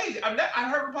 this is amazing. I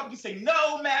heard Republicans say,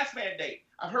 no mask mandate.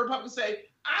 I've heard Republicans say,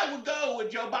 I would go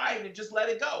with Joe Biden and just let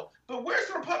it go. But where's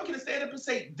the Republican to stand up and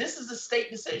say, this is a state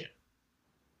decision?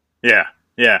 Yeah.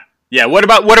 What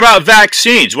about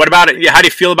vaccines? What about it? How do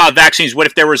you feel about vaccines? What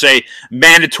if there was a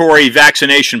mandatory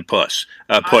vaccination push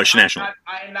nationally?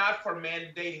 I am not for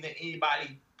mandating that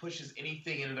anybody pushes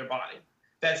anything into their body.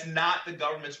 That's not the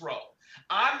government's role.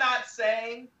 I'm not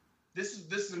saying, this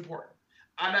is important.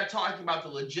 I'm not talking about the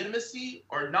legitimacy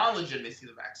or non-legitimacy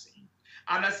of the vaccine.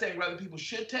 I'm not saying whether people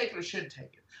should take it or shouldn't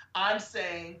take it. I'm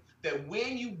saying that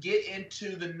when you get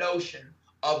into the notion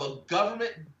of a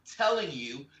government telling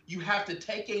you have to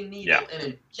take a needle and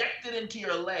inject it into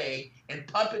your leg and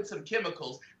pump in some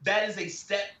chemicals, that is a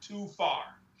step too far.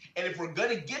 And if we're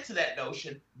going to get to that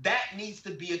notion, that needs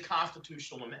to be a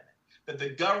constitutional amendment, that the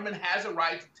government has a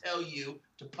right to tell you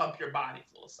to pump your body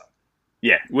full of something.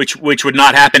 Yeah, which would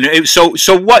not happen.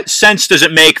 So what sense does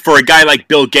it make for a guy like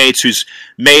Bill Gates, who's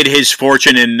made his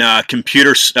fortune in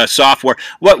computer software?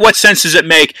 What sense does it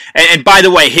make? And by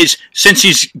the way, since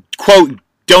he's quote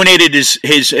donated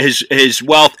his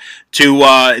wealth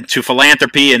to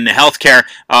philanthropy and healthcare,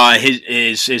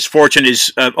 his fortune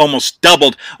is almost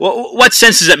doubled. What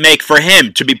sense does it make for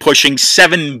him to be pushing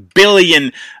 7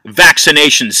 billion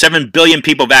vaccinations, 7 billion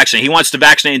people vaccinated? He wants to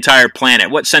vaccinate the entire planet.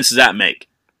 What sense does that make?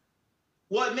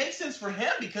 Well, it makes sense for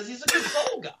him because he's a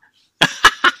control guy.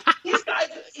 He's got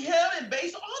him and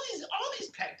Bezos, all these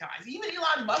tech guys, even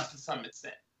Elon Musk to some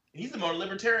extent. He's the more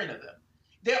libertarian of them.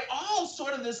 They're all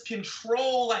sort of this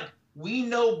control, like, we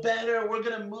know better, we're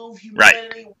going to move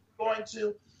humanity, right. We're going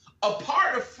to. A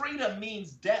part of freedom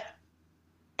means death.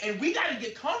 And we got to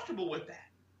get comfortable with that.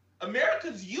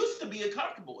 Americans used to be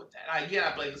comfortable with that. I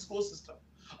blame the school system.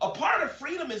 A part of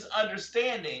freedom is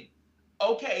understanding,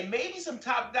 okay, maybe some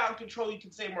top-down control, you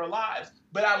can save more lives,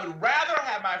 but I would rather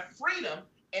have my freedom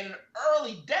and an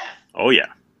early death. Oh, yeah.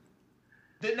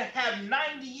 Than to have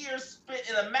 90 years spent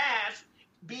in a mask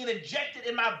being injected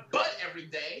in my butt every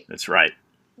day. That's right.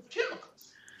 With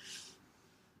chemicals.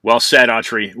 Well said,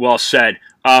 Autry. Well said.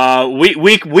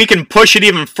 We can push it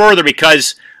even further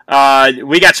because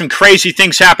we got some crazy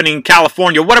things happening in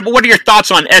California. What are your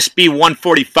thoughts on SB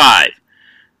 145?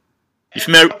 You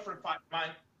familiar? 145,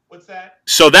 what's that?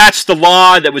 So that's the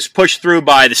law that was pushed through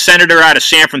by the senator out of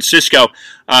San Francisco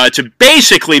to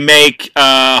basically make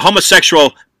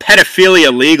homosexual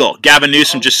pedophilia legal. Gavin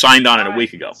Newsom just signed on it a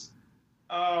week ago.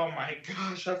 Oh my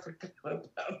gosh, I forgot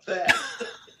about that.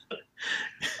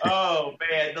 Oh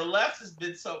man, the left has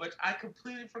been so much. I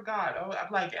completely forgot. Oh,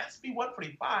 I'm like SB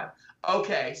 145.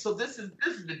 Okay, so this is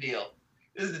the deal.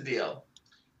 This is the deal.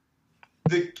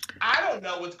 I don't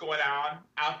know what's going on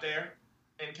out there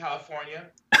in California.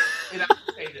 And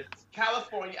I'll say this: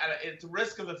 California, at the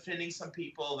risk of offending some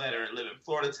people that live in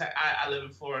Florida. I live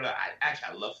in Florida.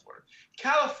 I love Florida.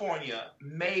 California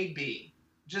may be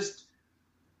just.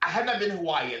 I have not been to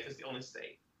Hawaii yet. That's the only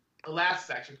state.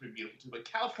 Alaska's actually pretty beautiful too. But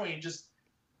California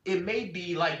it may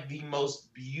be like the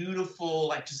most beautiful,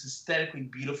 like just aesthetically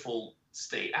beautiful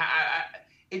state.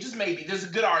 It just may be. There's a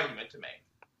good argument to make.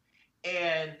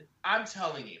 And I'm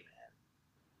telling you,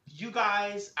 man, you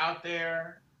guys out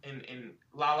there in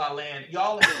La La Land,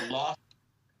 y'all have lost.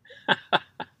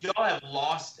 Y'all have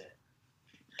lost it,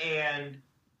 and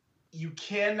you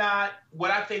cannot.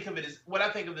 What I think of this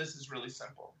is really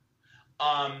simple.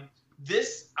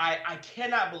 This I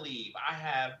cannot believe I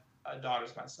have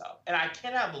daughters myself, and I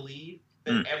cannot believe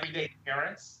that everyday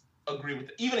parents agree with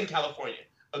it, even in California,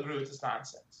 agree with this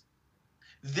nonsense.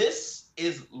 This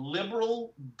is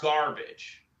liberal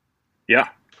garbage. Yeah.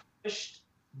 Pushed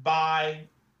by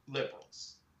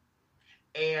liberals,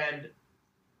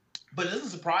 but it doesn't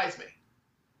surprise me.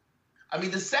 I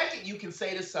mean, the second you can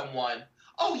say to someone,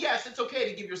 oh, yes, it's okay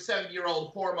to give your 7-year-old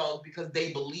hormones because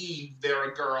they believe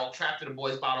they're a girl trapped in a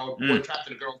boy's body or a boy trapped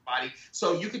in a girl's body.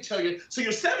 So you can so your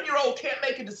 7-year-old can't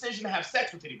make a decision to have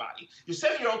sex with anybody. Your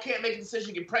 7-year-old can't make a decision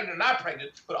to get pregnant or not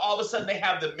pregnant, but all of a sudden they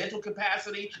have the mental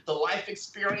capacity, the life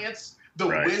experience, the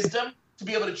wisdom to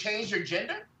be able to change their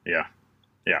gender. Yeah.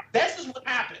 Yeah. That's just what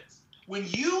happens. When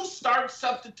you start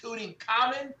substituting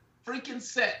common freaking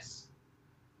sense,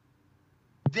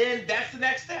 then that's the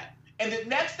next step. And the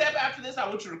next step after this, I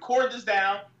want you to record this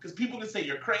down because people can say,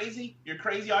 you're crazy,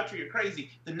 Autry, you're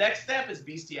crazy. The next step is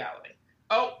bestiality.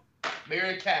 Oh,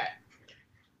 marry a cat.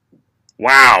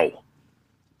 Wow.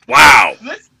 Wow.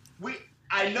 Listen,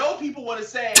 I know people want to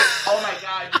say, oh my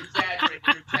God, you're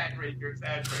exaggerating.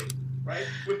 Right?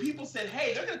 When people said,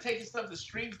 hey, they're going to take this stuff to the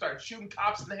street and start shooting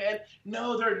cops in the head.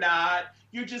 No, they're not.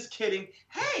 You're just kidding.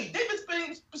 Hey, they've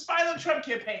been spying on the Trump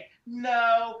campaign.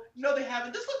 No, they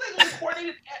haven't. This looks like a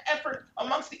coordinated effort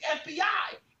amongst the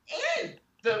FBI and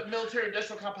the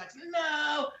military-industrial complex.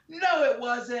 No, it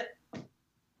wasn't.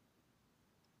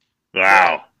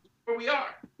 Wow. Where we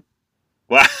are.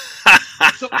 Wow.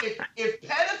 So if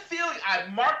pedophilia, I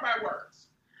mark my words,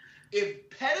 if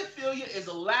pedophilia is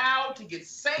allowed to get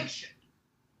sanctioned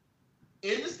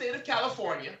in the state of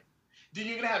California, then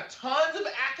you're going to have tons of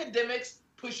academics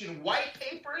pushing white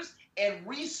papers and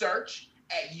research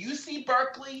at UC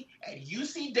Berkeley, at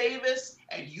UC Davis,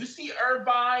 at UC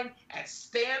Irvine, at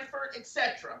Stanford,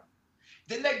 etc.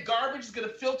 Then that garbage is going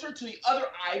to filter to the other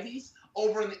Ivies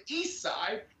over on the east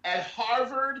side at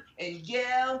Harvard and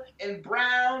Yale and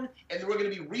Brown, and we're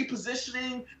going to be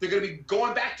repositioning. They're going to be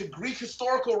going back to Greek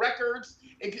historical records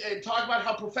and talking about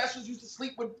how professors used to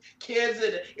sleep with kids,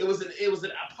 and it was a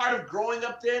part of growing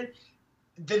up then.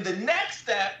 Then the next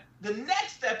step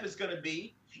is going to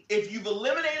be, if you've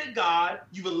eliminated God,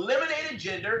 you've eliminated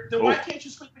gender, then why can't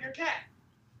you sleep with your cat?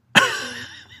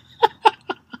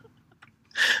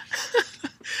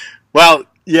 Well,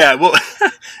 yeah, well,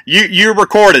 you're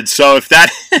recorded, so if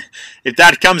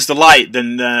that comes to light,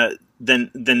 then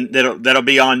that'll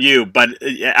be on you. But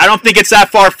I don't think it's that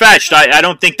far fetched. I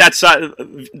don't think that's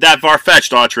that far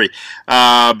fetched, Autry.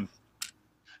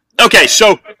 Okay,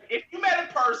 so if you met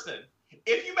a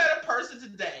person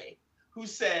today who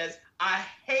says, I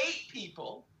hate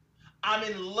people, I'm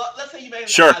in love. Let's say you met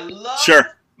I love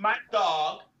my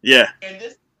dog. Yeah. And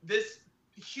this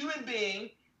human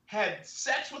being had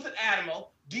sex with an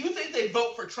animal, do you think they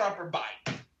vote for Trump or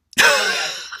Biden?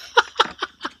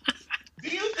 Do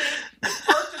you think the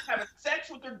person having sex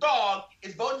with their dog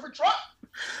is voting for Trump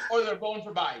or they're voting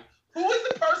for Biden? Who is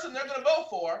the person they're going to vote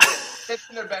for that's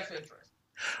in their best interest?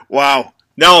 Wow.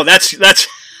 No, that's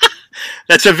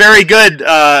a very good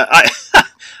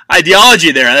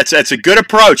ideology there. That's a good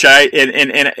approach. I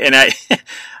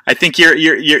think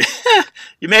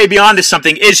you may be onto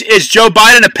something. Is Joe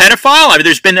Biden a pedophile? I mean,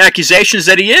 there's been accusations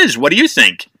that he is. What do you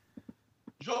think?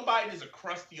 Joe Biden is a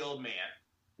crusty old man.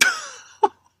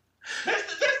 That's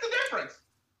the difference.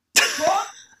 Trump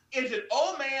is an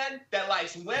old man that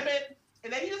likes women,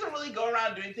 and then he doesn't really go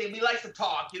around doing anything. He likes to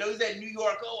talk. He's at New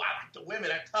York. Oh, I like the women.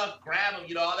 I'm tough. Grab them.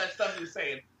 All that stuff he was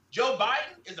saying. Joe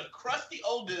Biden is a crusty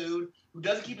old dude who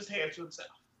doesn't keep his hands to himself.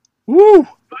 Woo! Do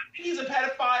I think he's a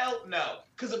pedophile? No.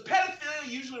 Because a pedophilia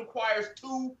usually requires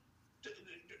two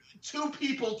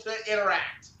people to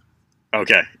interact.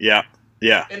 Okay, yeah.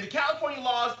 And the California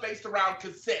law is based around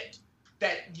consent.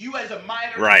 That you as a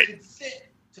minor consent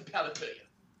to pedophilia.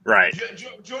 Right.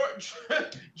 Joe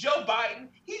Biden,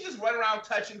 he's just running around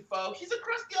touching folks. He's a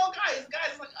crusty old guy. This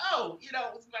guy's like,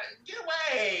 get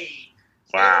away.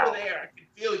 Wow. Stay over there. I can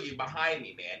feel you behind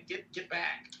me, man. Get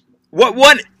back.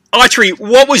 What Autry,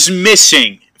 what was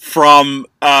missing from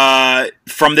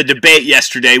the debate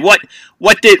yesterday? What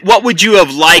would you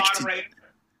have liked? A moderator.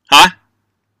 Huh?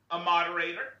 A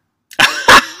moderator.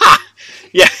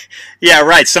 Yeah,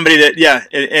 right. Somebody that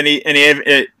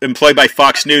any employed by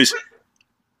Fox News.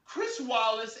 Chris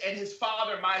Wallace and his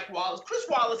father, Mike Wallace.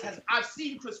 I've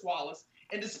seen Chris Wallace,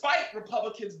 and despite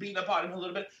Republicans beating up on him a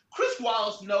little bit, Chris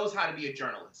Wallace knows how to be a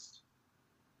journalist.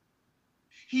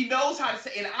 He knows how to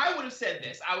say, and I would have said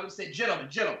this. I would have said, gentlemen,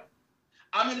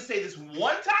 I'm going to say this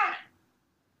one time.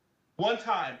 One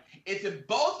time. It's in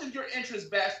both of your interests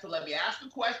best to let me ask a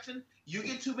question. You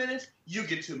get 2 minutes. You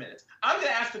get 2 minutes. I'm going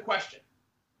to ask the question.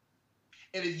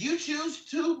 And if you choose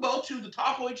to both choose to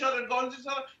talk with each other and go to each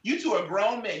other, you two are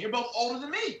grown men. You're both older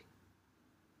than me.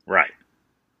 Right.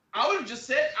 I would have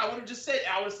said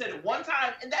it one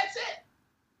time, and that's it.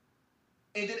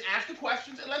 And then ask the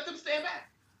questions and let them stand back.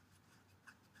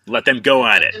 Let them go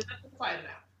at it. And let them fight it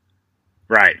out.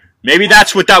 Right. Maybe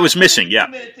that's what that was missing. Yeah.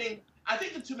 I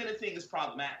think the 2 minute thing is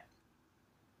problematic.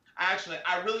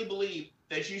 I really believe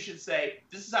that you should say,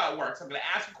 this is how it works. I'm going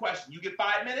to ask a question. You get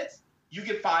 5 minutes. You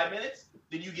get 5 minutes.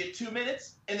 Then you get 2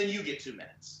 minutes. And then you get 2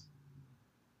 minutes.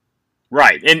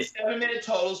 Right. And 7 minute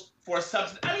totals for a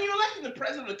substance. I mean, you're electing the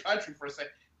president of the country for a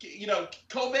second. You know,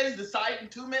 COVID is decided in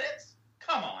 2 minutes.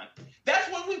 Come on. That's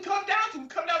what we've come down to. We've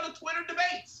come down to Twitter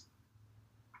debates.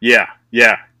 Yeah.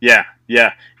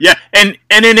 And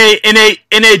in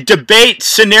a debate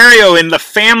scenario in the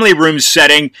family room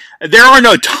setting, there are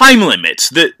no time limits.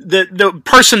 The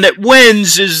person that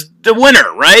wins is the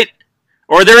winner, right?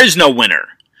 Or there is no winner.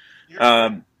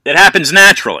 It happens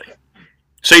naturally.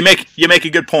 So you make a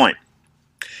good point.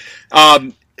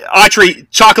 Autry,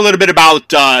 talk a little bit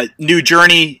about New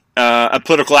Journey, a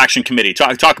political action committee.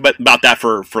 Talk about that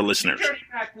for listeners. New Journey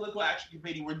PAC Political Action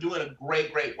Committee, we're doing a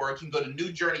great work. You can go to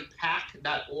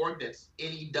newjourneypac.org. That's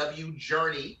N-E-W,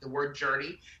 Journey, the word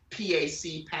journey,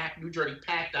 P-A-C, PAC,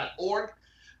 newjourneypac.org.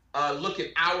 Look at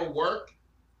our work.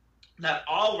 Not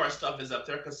all of our stuff is up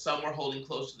there because some we're holding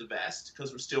close to the vest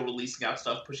because we're still releasing out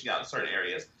stuff, pushing out in certain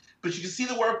areas. But you can see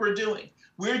the work we're doing.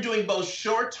 We're doing both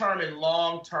short-term and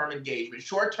long-term engagement.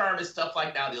 Short-term is stuff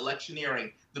like now, the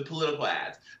electioneering, the political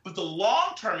ads. But the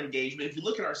long-term engagement, if you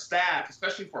look at our staff,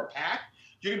 especially for a PAC,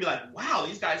 you're going to be like, wow,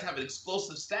 these guys have an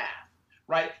explosive staff,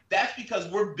 right? That's because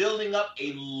we're building up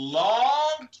a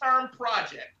long-term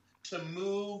project to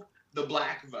move the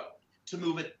black vote, to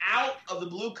move it out of the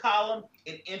blue column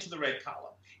and into the red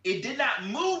column. It did not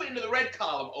move into the red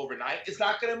column overnight. It's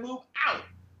not going to move out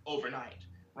overnight,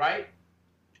 right?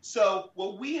 So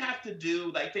what we have to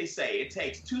do, like they say, it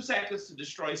takes 2 seconds to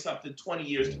destroy something, 20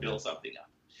 years to build something up.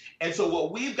 And so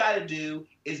what we've got to do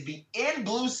is be in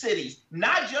blue cities,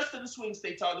 not just in the swing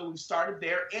states, although we've started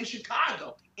there, in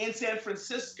Chicago, in San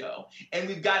Francisco, and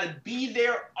we've got to be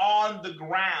there on the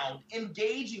ground,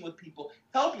 engaging with people,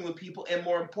 helping with people, and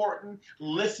more important,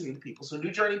 listening to people. So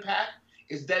New Journey PAC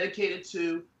is dedicated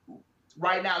to,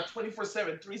 right now,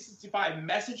 24/7, 365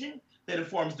 messaging that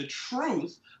informs the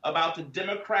truth about the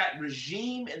Democrat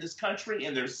regime in this country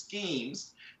and their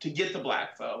schemes to get the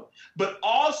black vote, but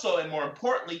also, and more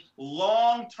importantly,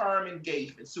 long-term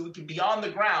engagement so we can be on the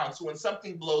ground. So when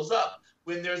something blows up,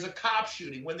 when there's a cop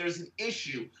shooting, when there's an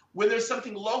issue, when there's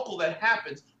something local that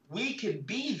happens, we can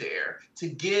be there to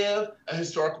give a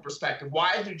historical perspective.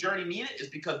 Why is New Journey needed? Is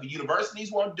because the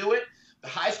universities won't do it, the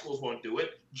high schools won't do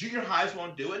it, junior highs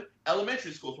won't do it,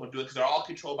 elementary schools won't do it because they're all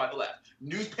controlled by the left.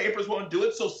 Newspapers won't do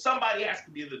it, so somebody has to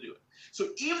be able to do it. So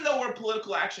even though we're a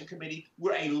political action committee,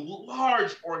 we're a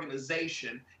large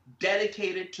organization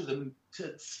dedicated to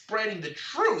spreading the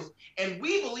truth. And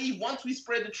we believe once we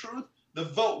spread the truth, the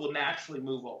vote will naturally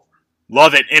move over.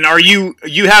 Love it. And you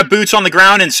have boots on the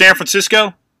ground in San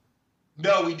Francisco?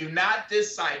 No, we do not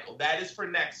this cycle. That is for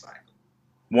next cycle.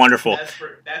 Wonderful. That's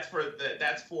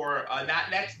for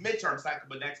not next midterm cycle,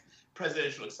 but next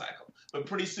presidential cycle. But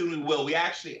pretty soon we will.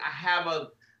 I have a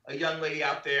young lady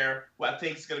out there who I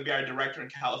think is going to be our director in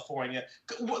California.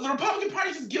 The Republican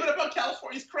Party just giving up on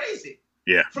California is crazy.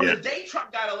 Yeah. From the day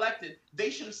Trump got elected, they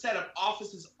should have set up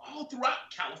offices all throughout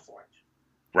California.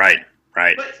 Right.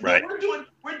 But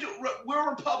we're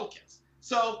Republicans,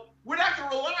 so we're not going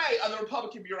to rely on the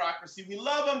Republican bureaucracy. We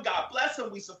love them. God bless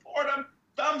them. We support them.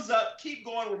 Thumbs up, keep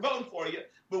going, we're voting for you.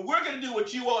 But we're going to do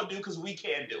what you won't do because we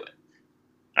can't do it.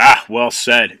 Ah, well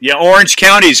said. Yeah, Orange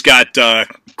County's got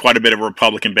quite a bit of a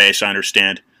Republican base, I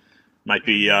understand. Might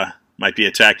be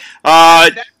attacked.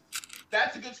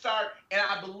 That's a good start, and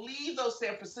I believe those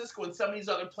San Francisco and some of these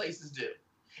other places do.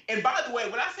 And by the way,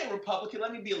 when I say Republican,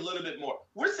 let me be a little bit more.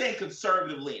 We're saying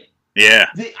conservative leaning. Yeah.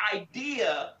 The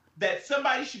idea that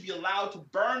somebody should be allowed to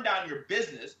burn down your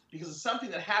business because of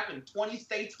something that happened 20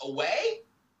 states away?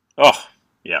 Oh,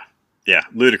 yeah. Yeah,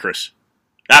 ludicrous.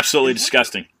 Absolutely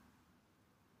disgusting.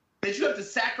 That you have to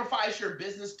sacrifice your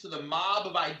business to the mob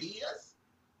of ideas?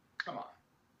 Come on.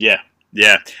 Yeah.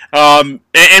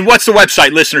 And what's the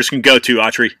website listeners can go to,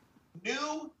 Autry?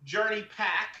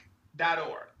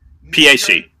 NewJourneyPAC.org.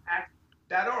 PAC.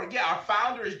 .org. Yeah, our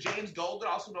founder is James Golden,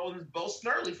 also known as Bo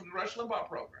Snerdley from the Rush Limbaugh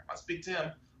program. I speak to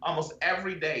him almost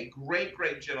every day. Great,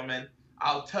 great gentlemen.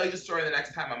 I'll tell you the story the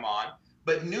next time I'm on.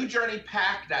 But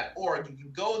newjourneypac.org, you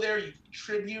can go there, you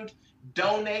contribute,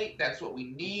 donate. That's what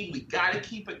we need. We got to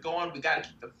keep it going. We got to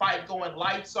keep the fight going.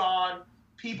 Lights on,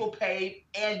 people paid,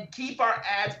 and keep our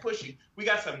ads pushing. We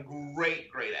got some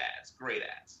great, great ads. Great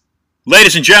ads.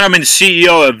 Ladies and gentlemen,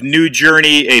 CEO of New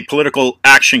Journey, a political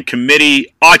action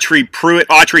committee, Autry Pruitt.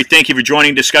 Autry, thank you for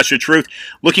joining Discuss Your Truth.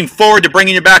 Looking forward to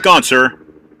bringing you back on, sir.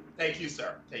 Thank you,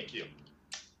 sir. Thank you.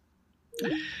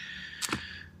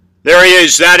 There he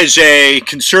is. That is a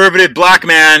conservative black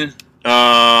man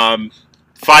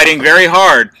fighting very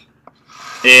hard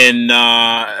in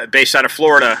based out of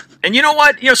Florida. And you know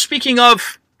what? Speaking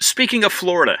of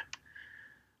Florida,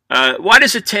 why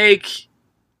does it take?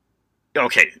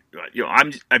 Okay,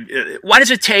 why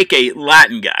does it take a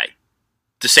Latin guy,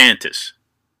 DeSantis,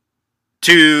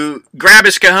 to grab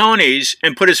his cojones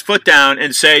and put his foot down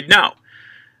and say, no,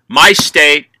 my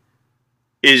state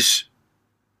is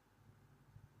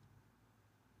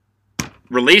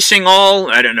releasing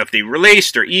all, I don't know if they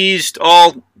released or eased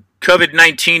all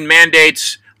COVID-19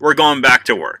 mandates, we're going back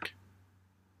to work.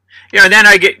 And then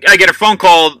I get a phone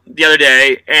call the other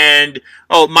day, and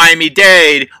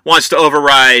Miami-Dade wants to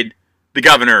override the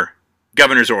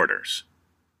governor's orders.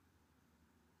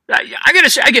 I gotta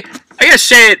say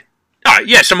it.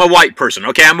 Yes, I'm a white person.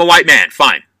 Okay, I'm a white man.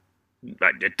 Fine.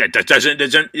 That doesn't.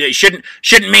 It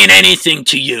shouldn't mean anything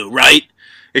to you, right?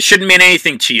 It shouldn't mean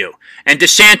anything to you. And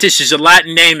DeSantis is a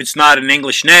Latin name. It's not an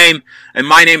English name. And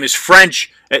my name is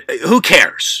French. Who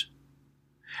cares?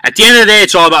 At the end of the day,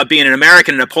 it's all about being an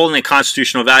American and upholding the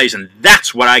constitutional values, and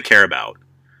that's what I care about.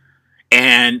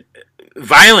 And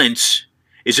violence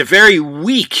is a very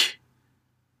weak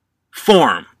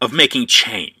form of making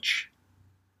change.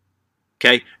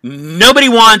 Okay? Nobody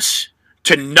wants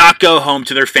to not go home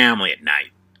to their family at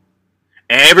night.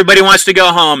 Everybody wants to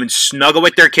go home and snuggle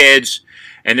with their kids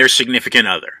and their significant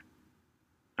other.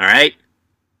 All right?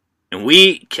 And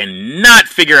we cannot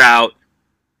figure out,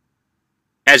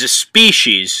 as a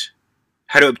species,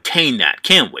 how to obtain that,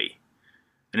 can we?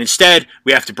 And instead,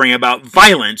 we have to bring about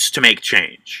violence to make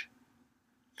change.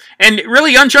 And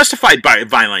really unjustified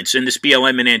violence in this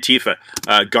BLM and Antifa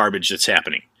garbage that's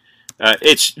happening.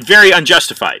 It's very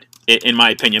unjustified, in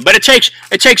my opinion. But it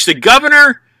takes the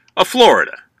governor of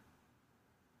Florida.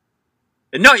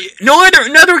 No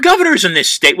other governors in this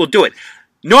state will do it.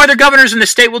 No other governors in the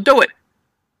state will do it.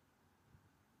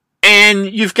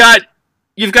 And you've got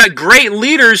great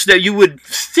leaders that you would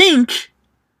think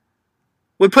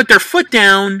would put their foot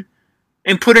down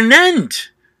and put an end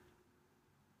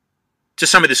to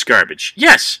some of this garbage.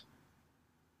 Yes.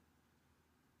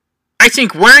 I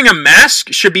think wearing a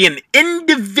mask should be an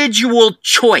individual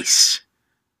choice.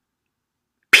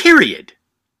 Period.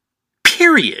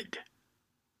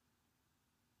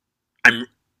 I'm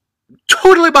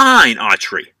totally behind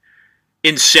Autry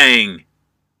in saying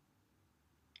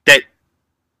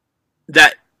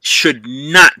that should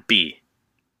not be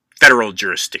federal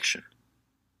jurisdiction.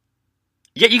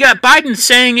 Yet you got Biden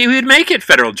saying he would make it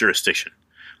federal jurisdiction.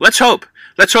 Let's hope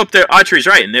that Autry's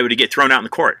right and they would get thrown out in the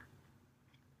court.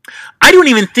 I don't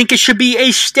even think it should be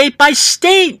a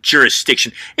state-by-state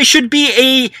jurisdiction. It should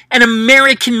be an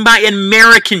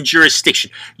American-by-American jurisdiction.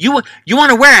 You want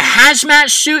to wear a hazmat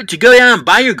suit to go down and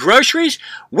buy your groceries?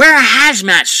 Wear a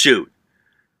hazmat suit.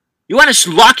 You want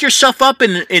to lock yourself up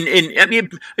in I mean,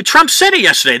 Trump said it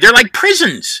yesterday. They're like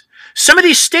prisons. Some of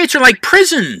these states are like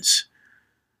prisons.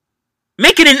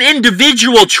 Make it an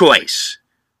individual choice.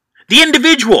 The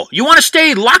individual. You want to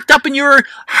stay locked up in your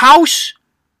house?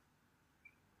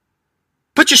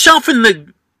 Put yourself in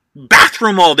the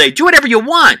bathroom all day. Do whatever you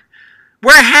want.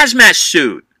 Wear a hazmat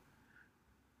suit.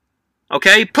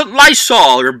 Okay? Put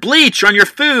Lysol or bleach on your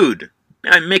food.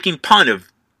 I'm making fun of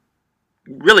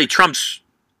really Trump's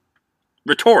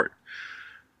retort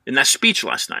in that speech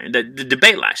last night, the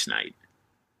debate last night.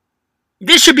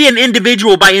 This should be an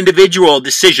individual by individual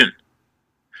decision.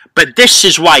 But this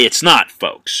is why it's not,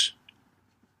 folks.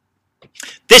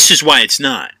 This is why it's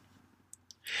not.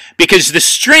 Because the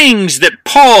strings that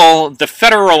pull the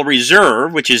Federal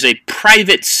Reserve, which is a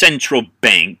private central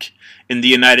bank in the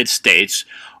United States,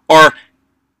 are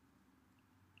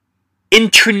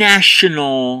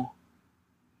international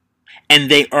and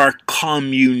they are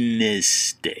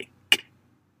communistic.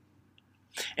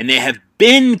 And they have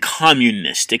been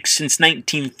communistic since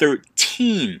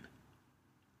 1913.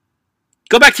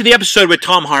 Go back to the episode with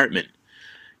Thom Hartmann.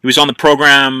 He was on the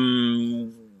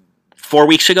program 4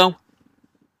 weeks ago.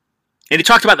 And he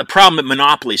talked about the problem that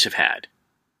monopolies have had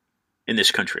in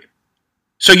this country.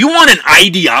 So you want an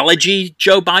ideology,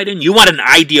 Joe Biden? You want an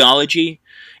ideology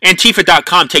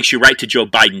Antifa.com takes you right to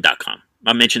JoeBiden.com.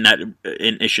 I mentioned that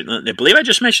initially. I believe I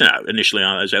just mentioned that initially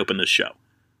as I opened this show.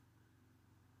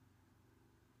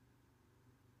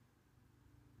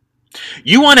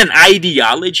 You want an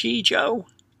ideology, Joe?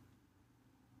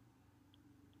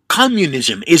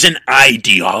 Communism is an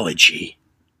ideology.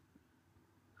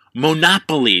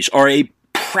 Monopolies are a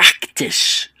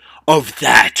practice of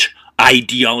that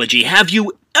ideology. Have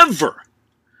you ever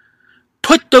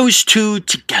put those two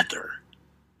together?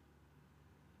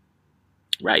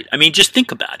 Right. I mean, just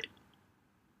think about it.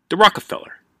 The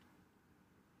Rockefeller.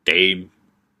 They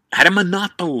had a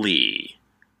monopoly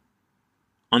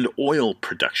on oil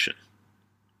production.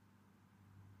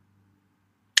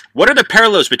 What are the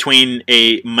parallels between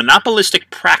a monopolistic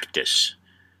practice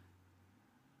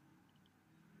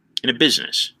in a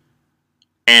business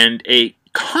and a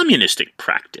communistic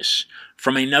practice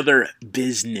from another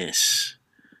business,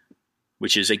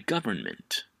 which is a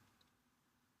government?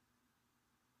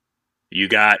 You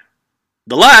got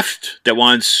the left that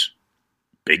wants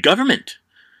big government.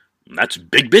 That's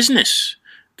big business.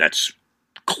 That's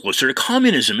closer to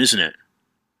communism, isn't it?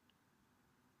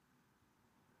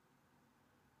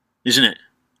 Isn't it?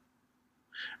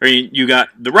 Or you got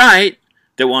the right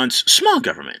that wants small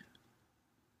government,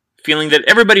 feeling that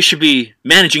everybody should be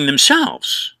managing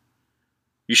themselves.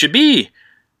 You should be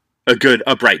a good,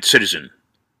 upright citizen,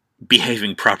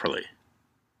 behaving properly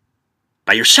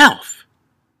by yourself.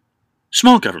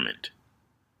 Small government.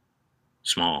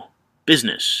 Small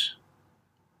business.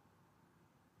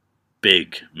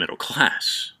 Big middle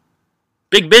class.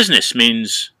 Big business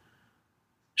means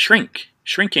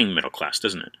shrinking middle class,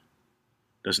 doesn't it?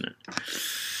 Doesn't it?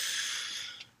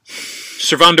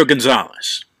 Servando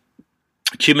Gonzalez,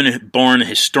 a Cuban-born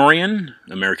historian,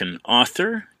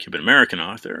 Cuban-American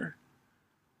author,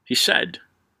 he said,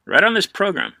 right on this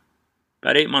program,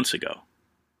 about 8 months ago,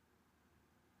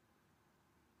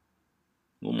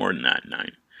 a little more than that,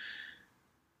 9.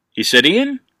 He said,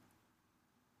 Ian,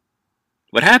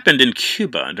 what happened in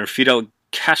Cuba under Fidel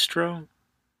Castro,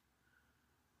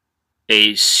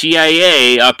 a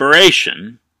CIA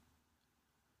operation,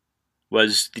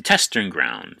 was the testing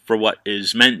ground for what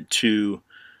is meant to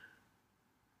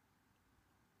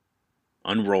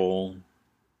unroll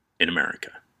in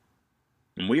America.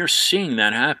 And we are seeing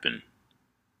that happen.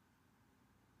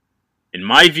 In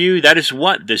my view, that is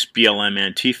what this BLM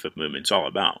Antifa movement is all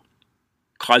about.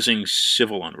 Causing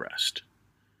civil unrest.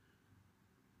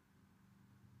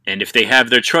 And if they have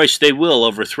their choice, they will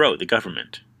overthrow the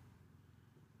government.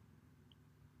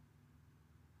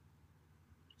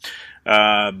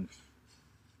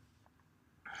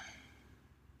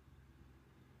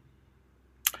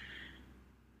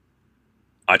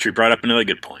 Autry brought up another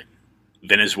good point.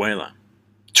 Venezuela.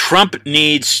 Trump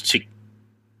needs to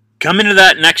come into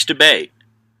that next debate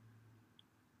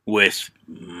with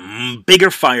bigger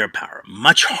firepower,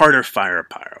 much harder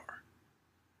firepower.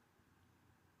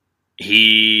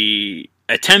 He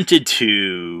attempted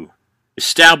to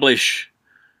establish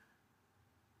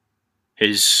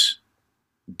his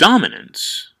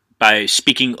dominance by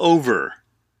speaking over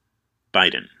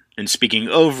Biden and speaking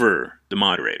over the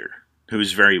moderator, who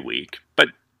is very weak. But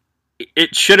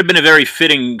it should have been a very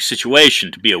fitting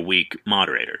situation to be a weak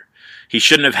moderator. He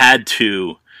shouldn't have had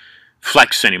to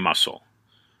flex any muscle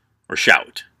or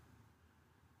shout.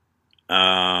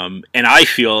 And I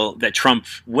feel that Trump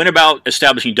went about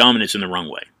establishing dominance in the wrong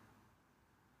way.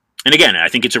 And again, I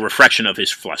think it's a reflection of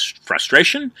his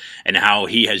frustration and how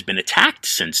he has been attacked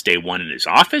since day one in his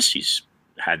office. He's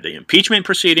had the impeachment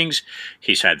proceedings.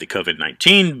 He's had the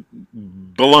COVID-19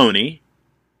 baloney,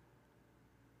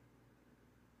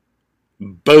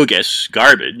 bogus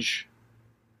garbage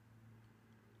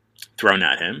thrown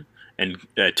at him and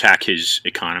attack his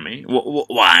economy.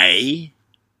 Why?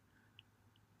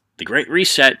 The Great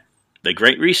Reset, the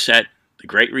Great Reset, the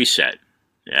Great Reset.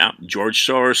 Yeah, George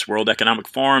Soros, World Economic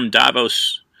Forum,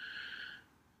 Davos.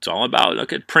 It's all about,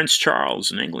 look at Prince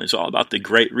Charles in England. It's all about the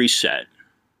Great Reset.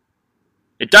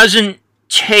 It doesn't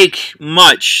take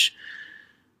much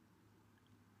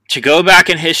to go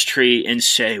back in history and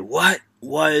say, what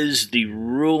was the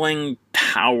ruling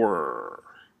power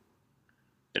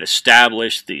that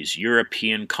established these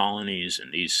European colonies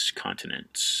and these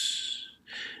continents?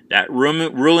 That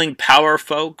ruling power,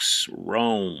 folks,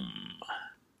 Rome.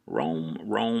 Rome.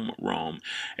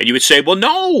 And you would say, well,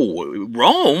 no,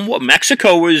 Rome, well,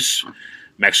 Mexico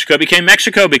became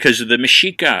Mexico because of the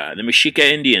Mexica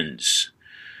Indians.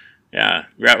 Yeah,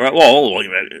 right. Well,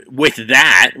 with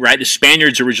that, right, the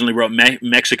Spaniards originally wrote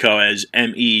Mexico as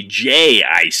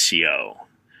Mejico.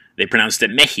 They pronounced it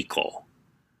Mexico.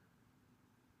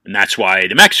 And that's why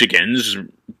the Mexicans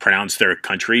pronounce their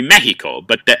country Mexico.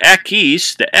 But the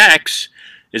X,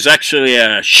 is actually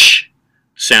a sh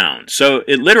sound. So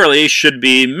it literally should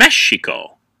be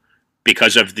Mexico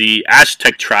because of the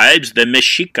Aztec tribes, the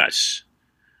Mexicas.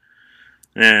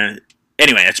 Anyway,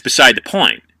 that's beside the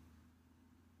point.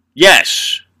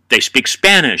 Yes, they speak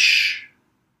Spanish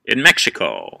in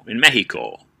Mexico,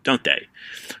 don't they?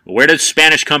 Where does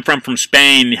Spanish come from? From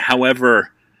Spain.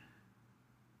 However,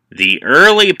 the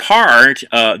early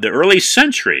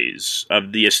centuries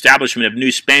of the establishment of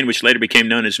New Spain, which later became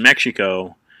known as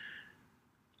Mexico,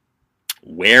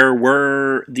 where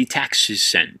were the taxes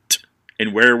sent?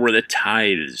 And where were the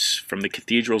tithes from the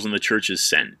cathedrals and the churches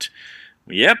sent?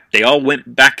 Yep, they all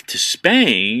went back to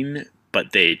Spain,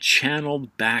 but they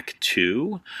channeled back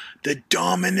to the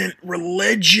dominant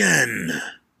religion,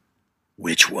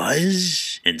 which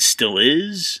was, and still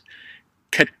is,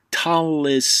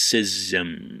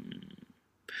 Catholicism.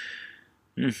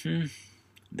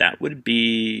 That would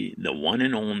be the one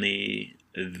and only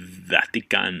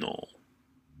Vaticano,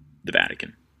 the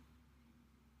Vatican.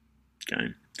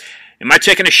 Okay. Am I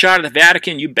taking a shot at the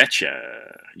Vatican? You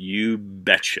betcha. You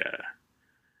betcha.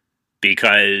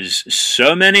 Because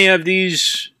so many of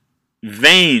these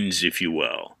veins, if you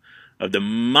will, of the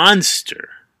monster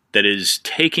that is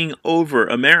taking over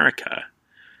America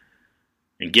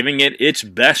and giving it its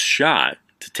best shot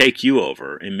to take you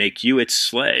over and make you its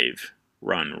slave,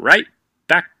 run right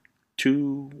back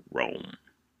to Rome.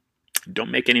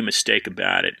 Don't make any mistake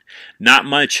about it. Not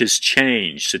much has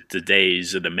changed since the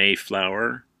days of the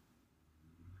Mayflower.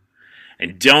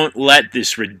 And don't let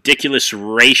this ridiculous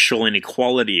racial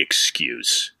inequality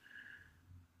excuse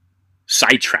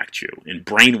sidetrack you and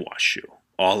brainwash you.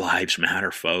 All lives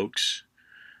matter, folks.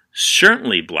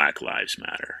 Certainly Black Lives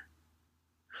Matter.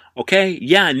 Okay,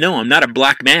 yeah, no, I'm not a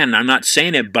black man. I'm not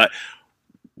saying it, but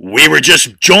we were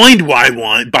just joined by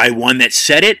one that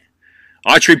said it.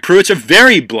 Autry Pruitt's a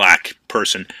very black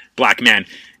person, black man.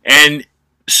 And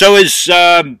so is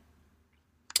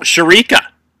Sharika,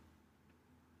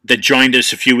 that joined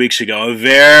us a few weeks ago, a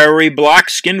very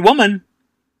black-skinned woman,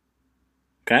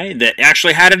 okay, that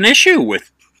actually had an issue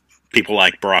with people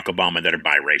like Barack Obama that are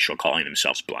biracial, calling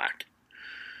themselves black.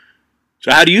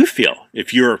 So how do you feel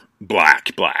if you're black,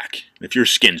 if your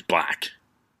skin's black?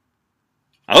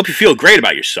 I hope you feel great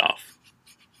about yourself,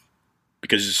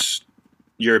 because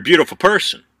you're a beautiful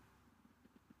person,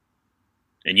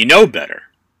 and you know better,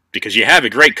 because you have a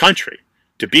great country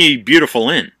to be beautiful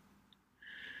in.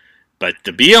 But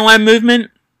the BLM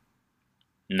movement,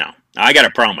 no. I got a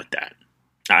problem with that.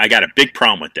 I got a big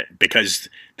problem with it, because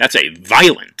that's a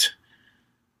violent,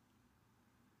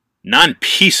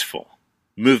 non-peaceful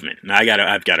movement, and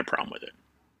I've got a problem with it.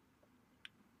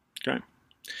 Okay.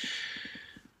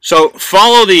 So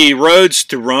follow the roads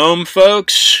to Rome,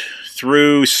 folks,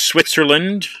 through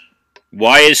Switzerland.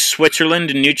 Why is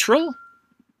Switzerland neutral?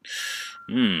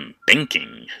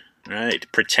 Banking,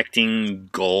 right? Protecting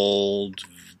gold,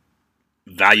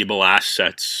 valuable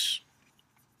assets,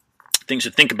 things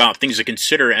to think about, things to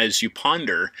consider as you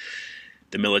ponder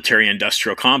the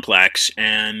military-industrial complex.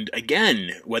 And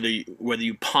again, whether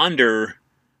you ponder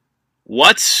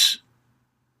what's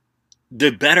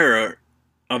the better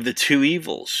of the two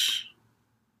evils.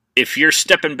 If you're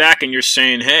stepping back and you're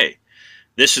saying, hey,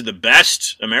 this is the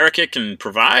best America can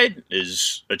provide,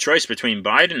 is a choice between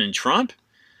Biden and Trump,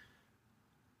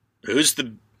 who's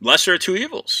the lesser of two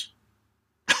evils?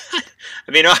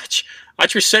 I mean,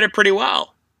 Autry said it pretty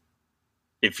well.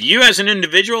 If you as an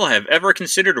individual have ever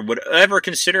considered or would ever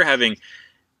consider having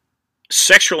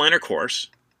sexual intercourse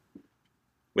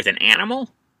with an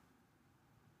animal,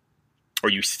 or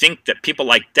you think that people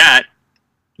like that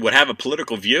would have a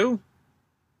political view,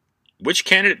 which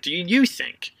candidate do you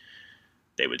think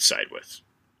they would side with?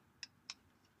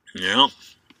 No,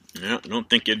 I don't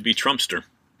think it'd be Trumpster.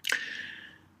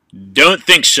 Don't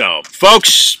think so.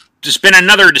 Folks, it's been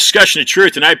another discussion of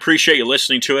truth, and I appreciate you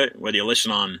listening to it, whether you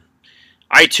listen on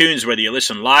iTunes, whether you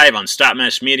listen live on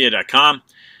StopMassMedia.com.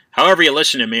 However you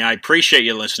listen to me, I appreciate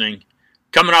you listening.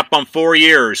 Coming up on 4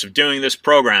 years of doing this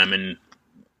program, and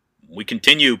we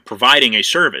continue providing a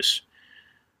service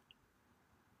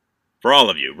for all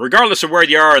of you, regardless of where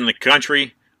you are in the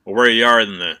country or where you are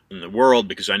in the world,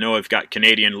 because I know I've got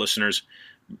Canadian listeners,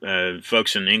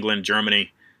 folks in England,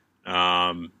 Germany,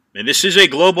 and this is a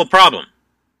global problem,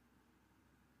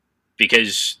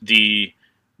 because the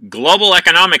global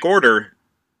economic order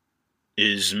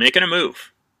is making a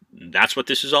move. That's what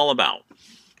this is all about.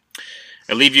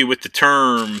 I leave you with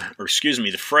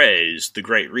the phrase, the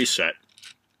Great Reset.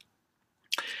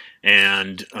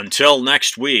 And until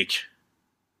next week,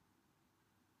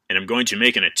 and I'm going to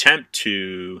make an attempt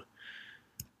to,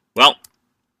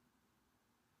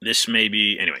 this may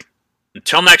be... Anyway,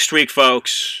 until next week,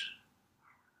 folks,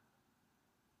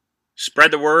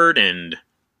 spread the word and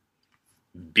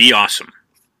be awesome.